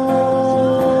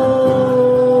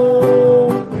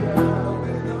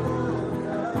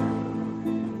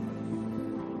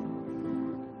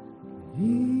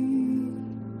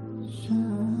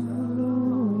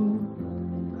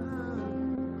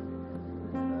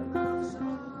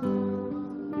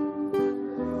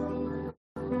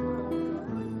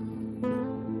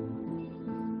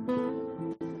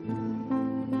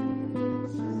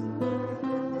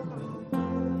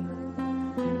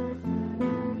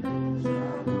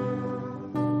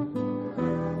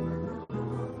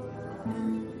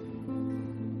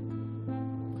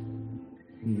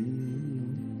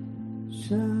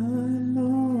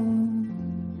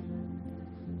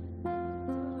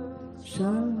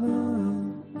בחילך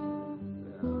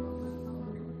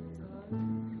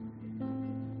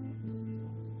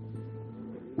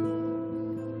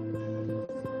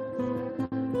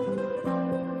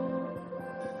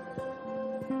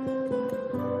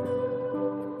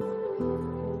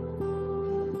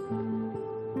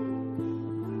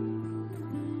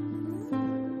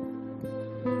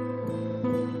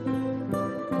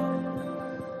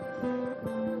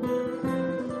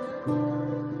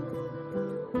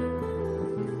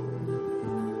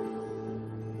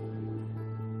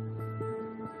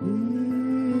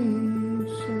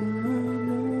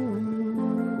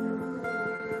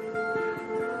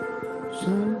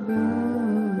שלווה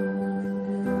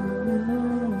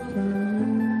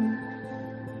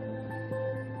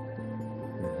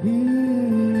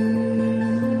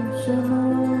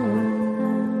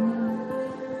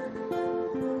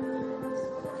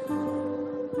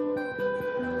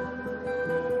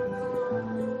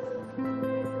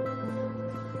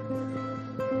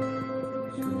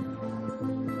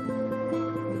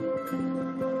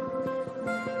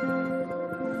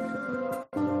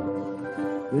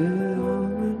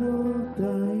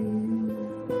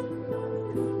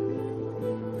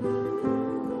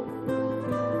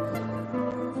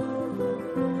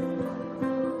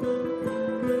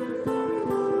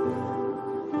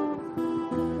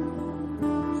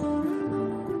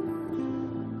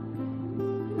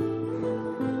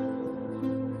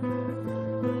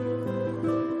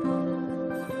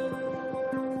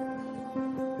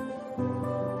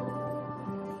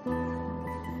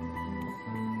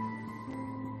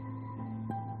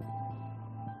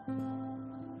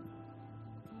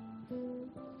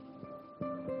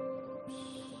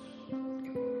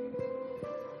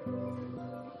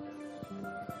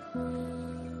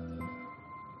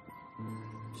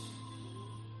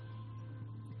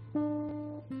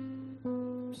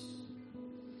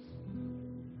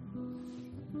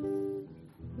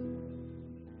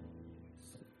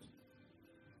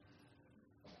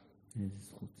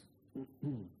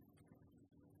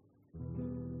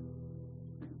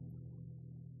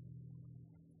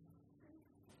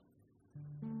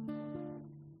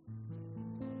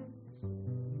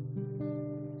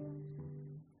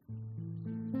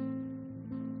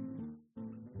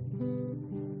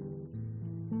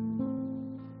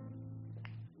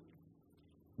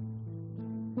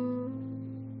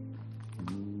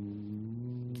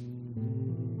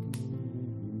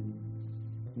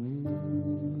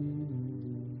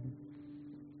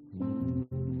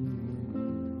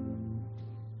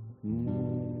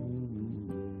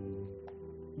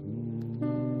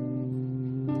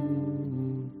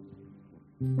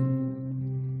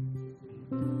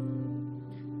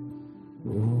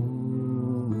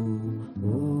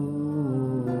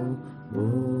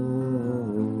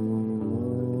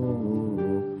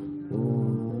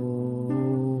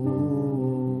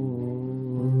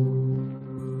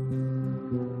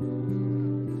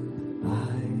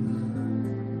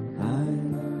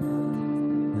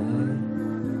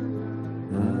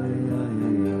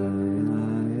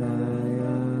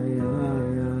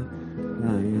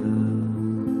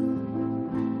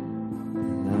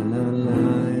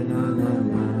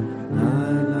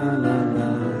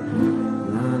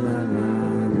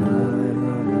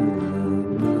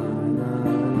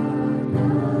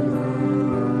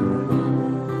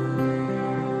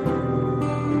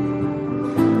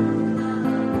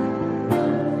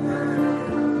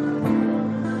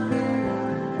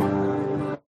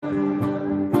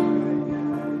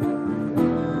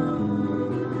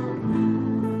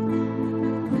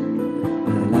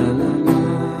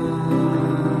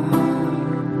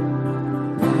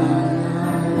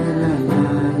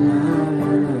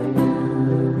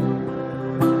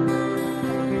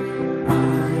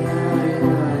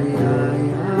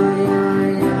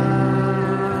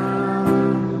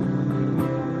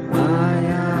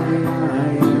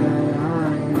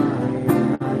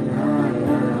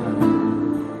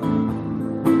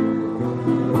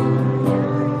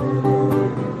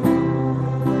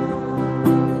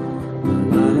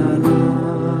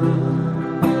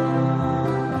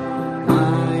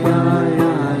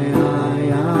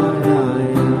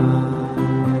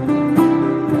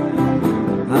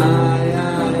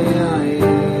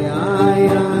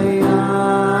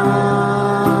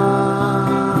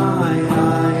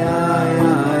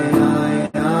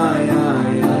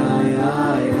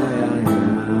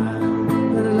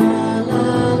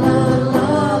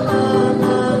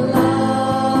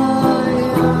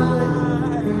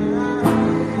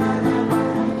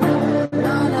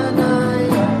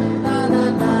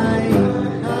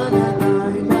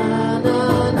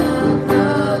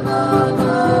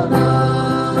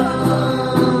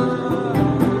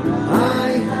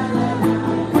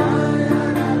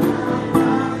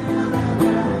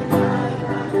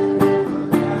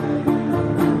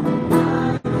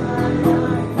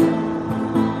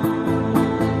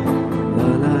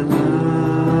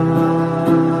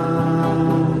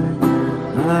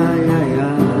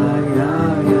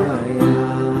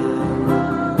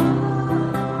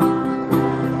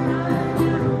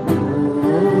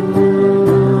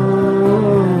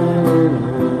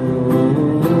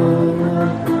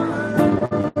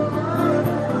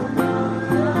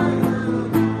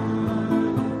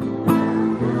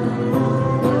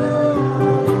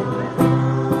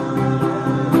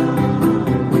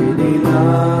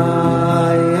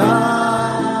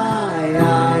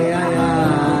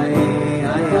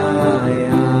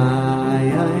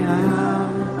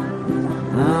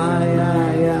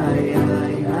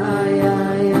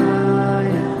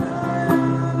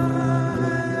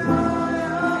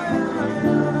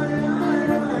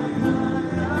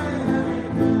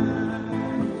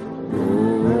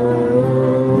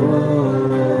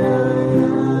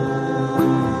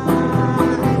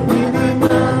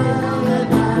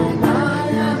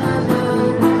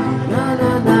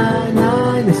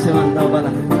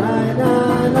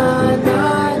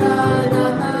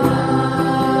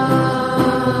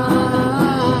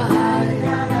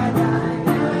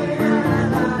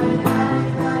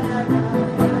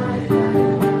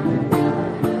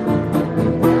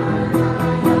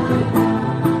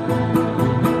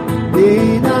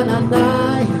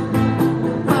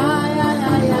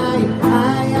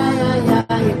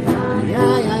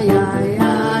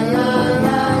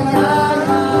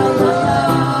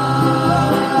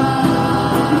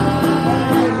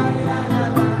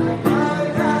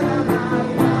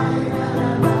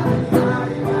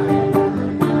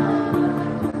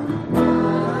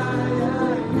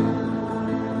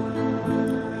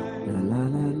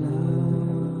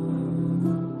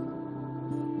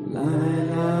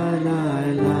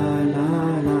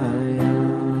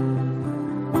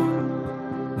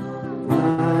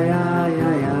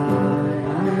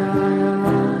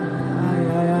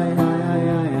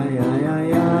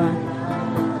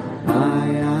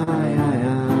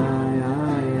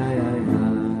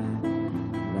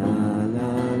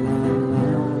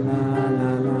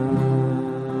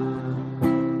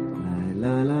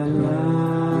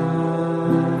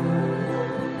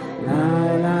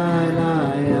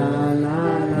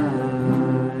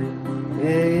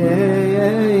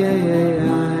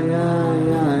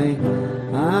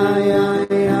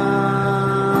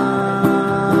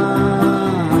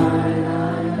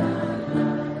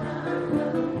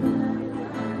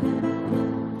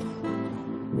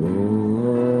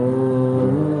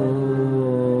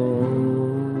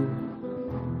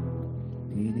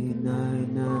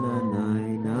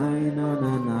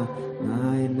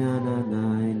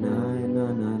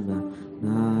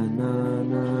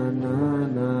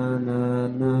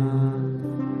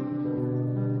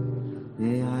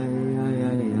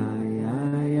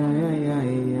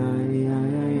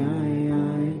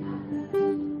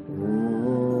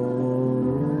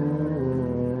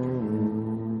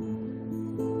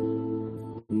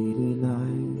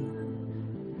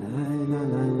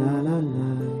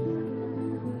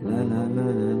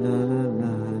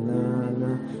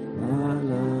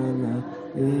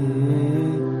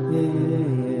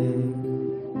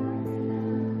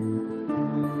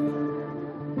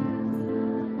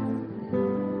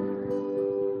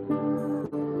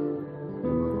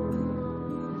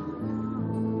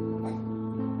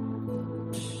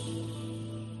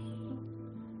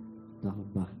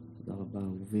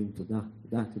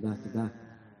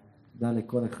תודה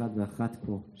לכל אחד ואחת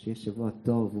פה, שיהיה שבוע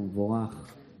טוב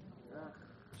ומבורך,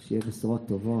 שיהיה בשורות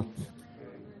טובות,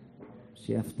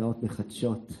 שיהיה הפתעות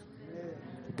מחדשות.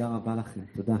 תודה רבה לכם,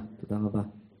 תודה רבה.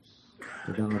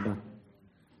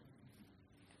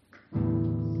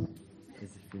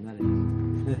 איזה פינאלי.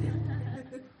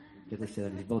 כדי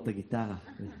לשבור את הגיטרה.